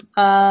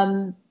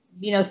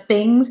you know,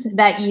 things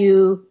that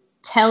you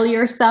tell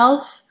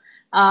yourself,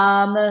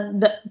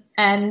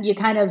 and you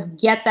kind of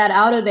get that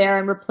out of there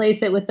and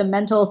replace it with the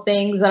mental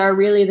things that are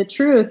really the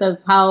truth of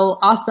how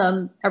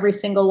awesome every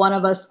single one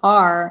of us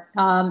are,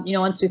 you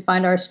know, once we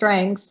find our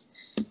strengths.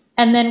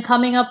 And then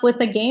coming up with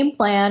a game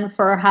plan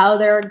for how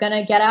they're going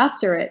to get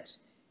after it.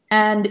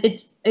 And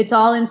it's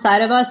all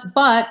inside of us,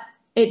 but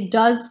it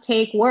does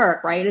take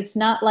work, right? It's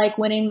not like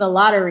winning the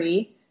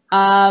lottery.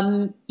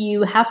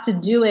 You have to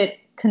do it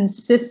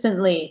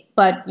consistently,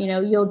 but you know,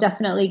 you'll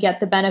definitely get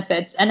the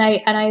benefits. And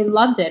I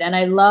loved it, and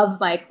I love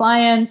my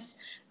clients.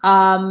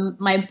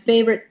 My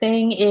favorite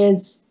thing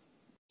is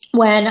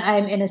when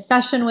I'm in a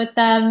session with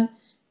them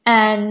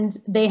and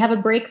they have a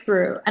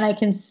breakthrough and I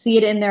can see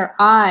it in their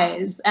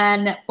eyes.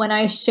 And when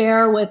I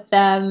share with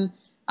them,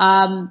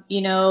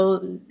 you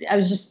know, I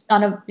was just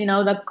on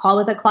the call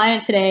with a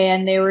client today,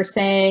 and they were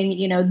saying,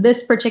 you know,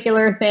 this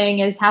particular thing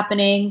is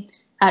happening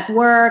at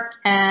work,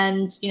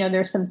 and you know,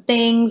 there's some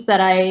things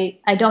that I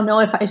don't know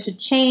if I should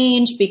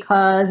change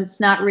because it's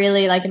not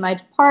really like in my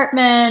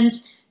department.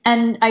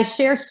 And I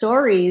share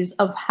stories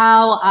of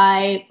how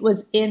I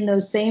was in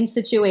those same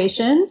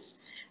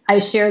situations. I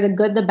share the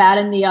good, the bad,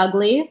 and the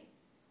ugly.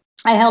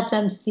 I help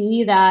them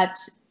see that,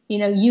 you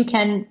know, you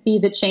can be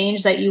the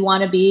change that you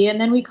want to be,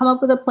 and then we come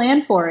up with a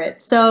plan for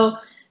it. So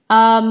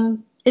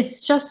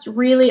it's just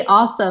really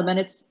awesome, and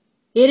it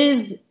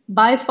is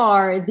by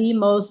far the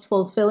most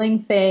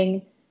fulfilling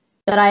thing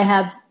that I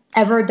have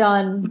ever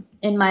done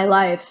in my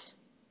life.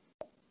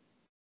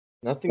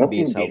 Nothing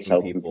beats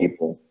helping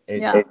people.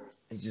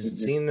 It's just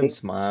seeing them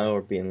smile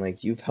or being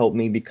like, you've helped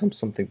me become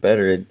something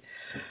better.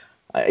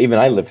 Even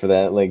I live for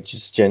that. Like,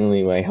 just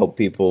generally when I help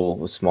people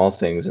with small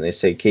things and they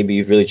say, KB,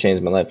 you've really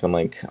changed my life. I'm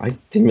like, I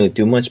didn't really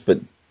do much, but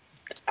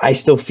I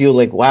still feel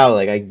like, wow,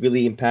 like I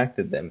really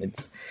impacted them.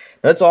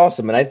 That's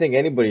awesome. And I think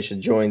anybody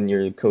should join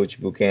your coach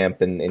boot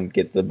camp and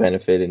get the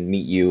benefit and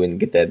meet you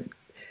and get that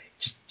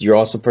just your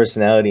awesome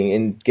personality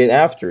and get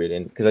after it.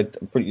 And because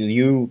like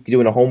you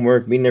doing a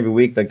homework meeting every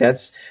week, like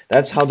that's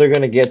how they're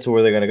gonna get to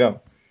where they're gonna go.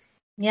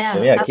 Yeah.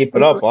 So yeah, keep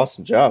it up.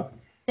 Awesome job.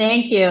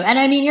 Thank you. And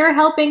I mean, you're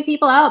helping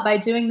people out by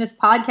doing this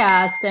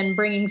podcast and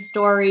bringing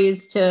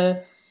stories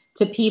to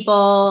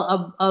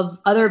people of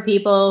other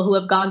people who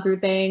have gone through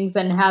things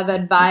and have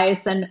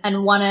advice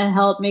and want to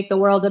help make the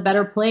world a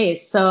better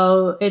place.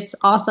 So it's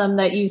awesome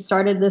that you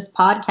started this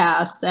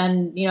podcast,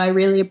 and I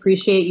really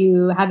appreciate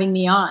you having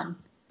me on.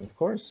 Of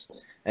course.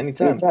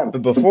 Anytime.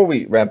 But before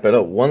we wrap it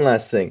up, one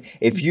last thing.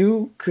 If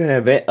you could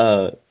have if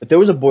there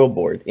was a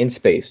board in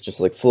space, just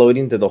like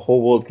floating so the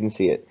whole world can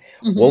see it,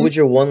 what would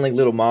your one like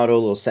little motto,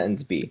 little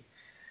sentence be?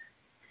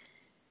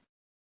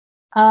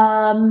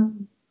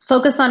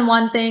 Focus on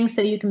one thing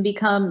so you can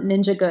become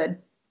ninja good.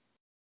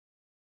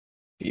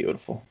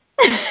 Beautiful.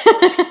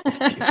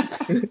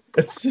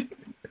 That's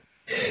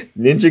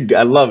ninja.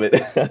 I love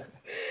it.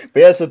 But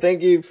yeah, so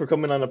thank you for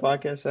coming on the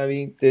podcast,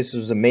 Abby. This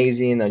was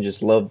amazing. I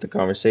just loved the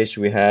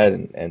conversation we had,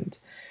 and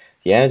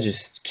yeah,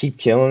 just keep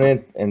killing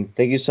it. And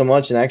thank you so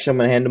much. And actually, I'm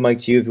gonna hand the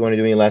mic to you if you want to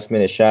do any last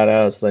minute shout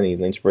outs, any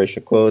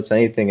inspirational quotes,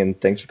 anything. And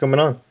thanks for coming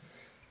on.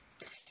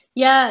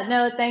 Yeah,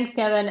 no, thanks,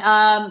 Kevin.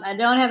 I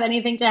don't have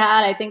anything to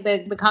add. I think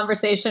the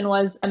conversation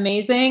was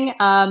amazing.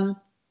 Well,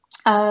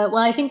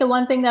 I think the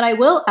one thing that I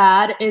will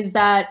add is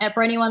that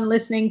for anyone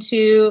listening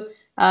to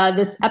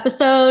this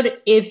episode,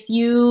 if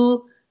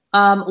you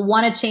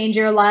want to change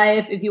your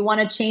life, if you want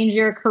to change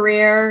your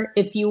career,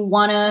 if you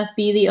want to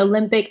be the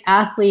Olympic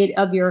athlete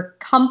of your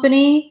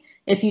company,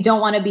 if you don't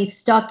want to be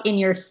stuck in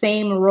your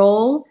same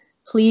role,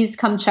 please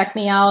come check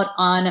me out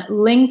on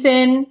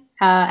LinkedIn.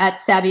 At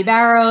Savvy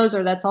Barrows,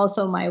 or that's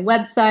also my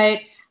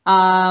website.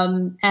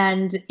 And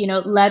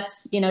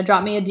let's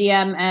drop me a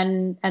DM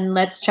and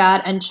let's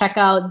chat and check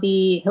out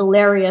the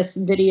hilarious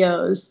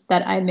videos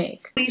that I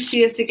make. Please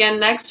see us again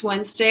next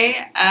Wednesday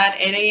at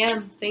 8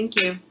 a.m. Thank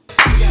you.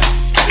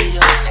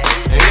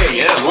 Hey,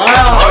 yeah. Wow.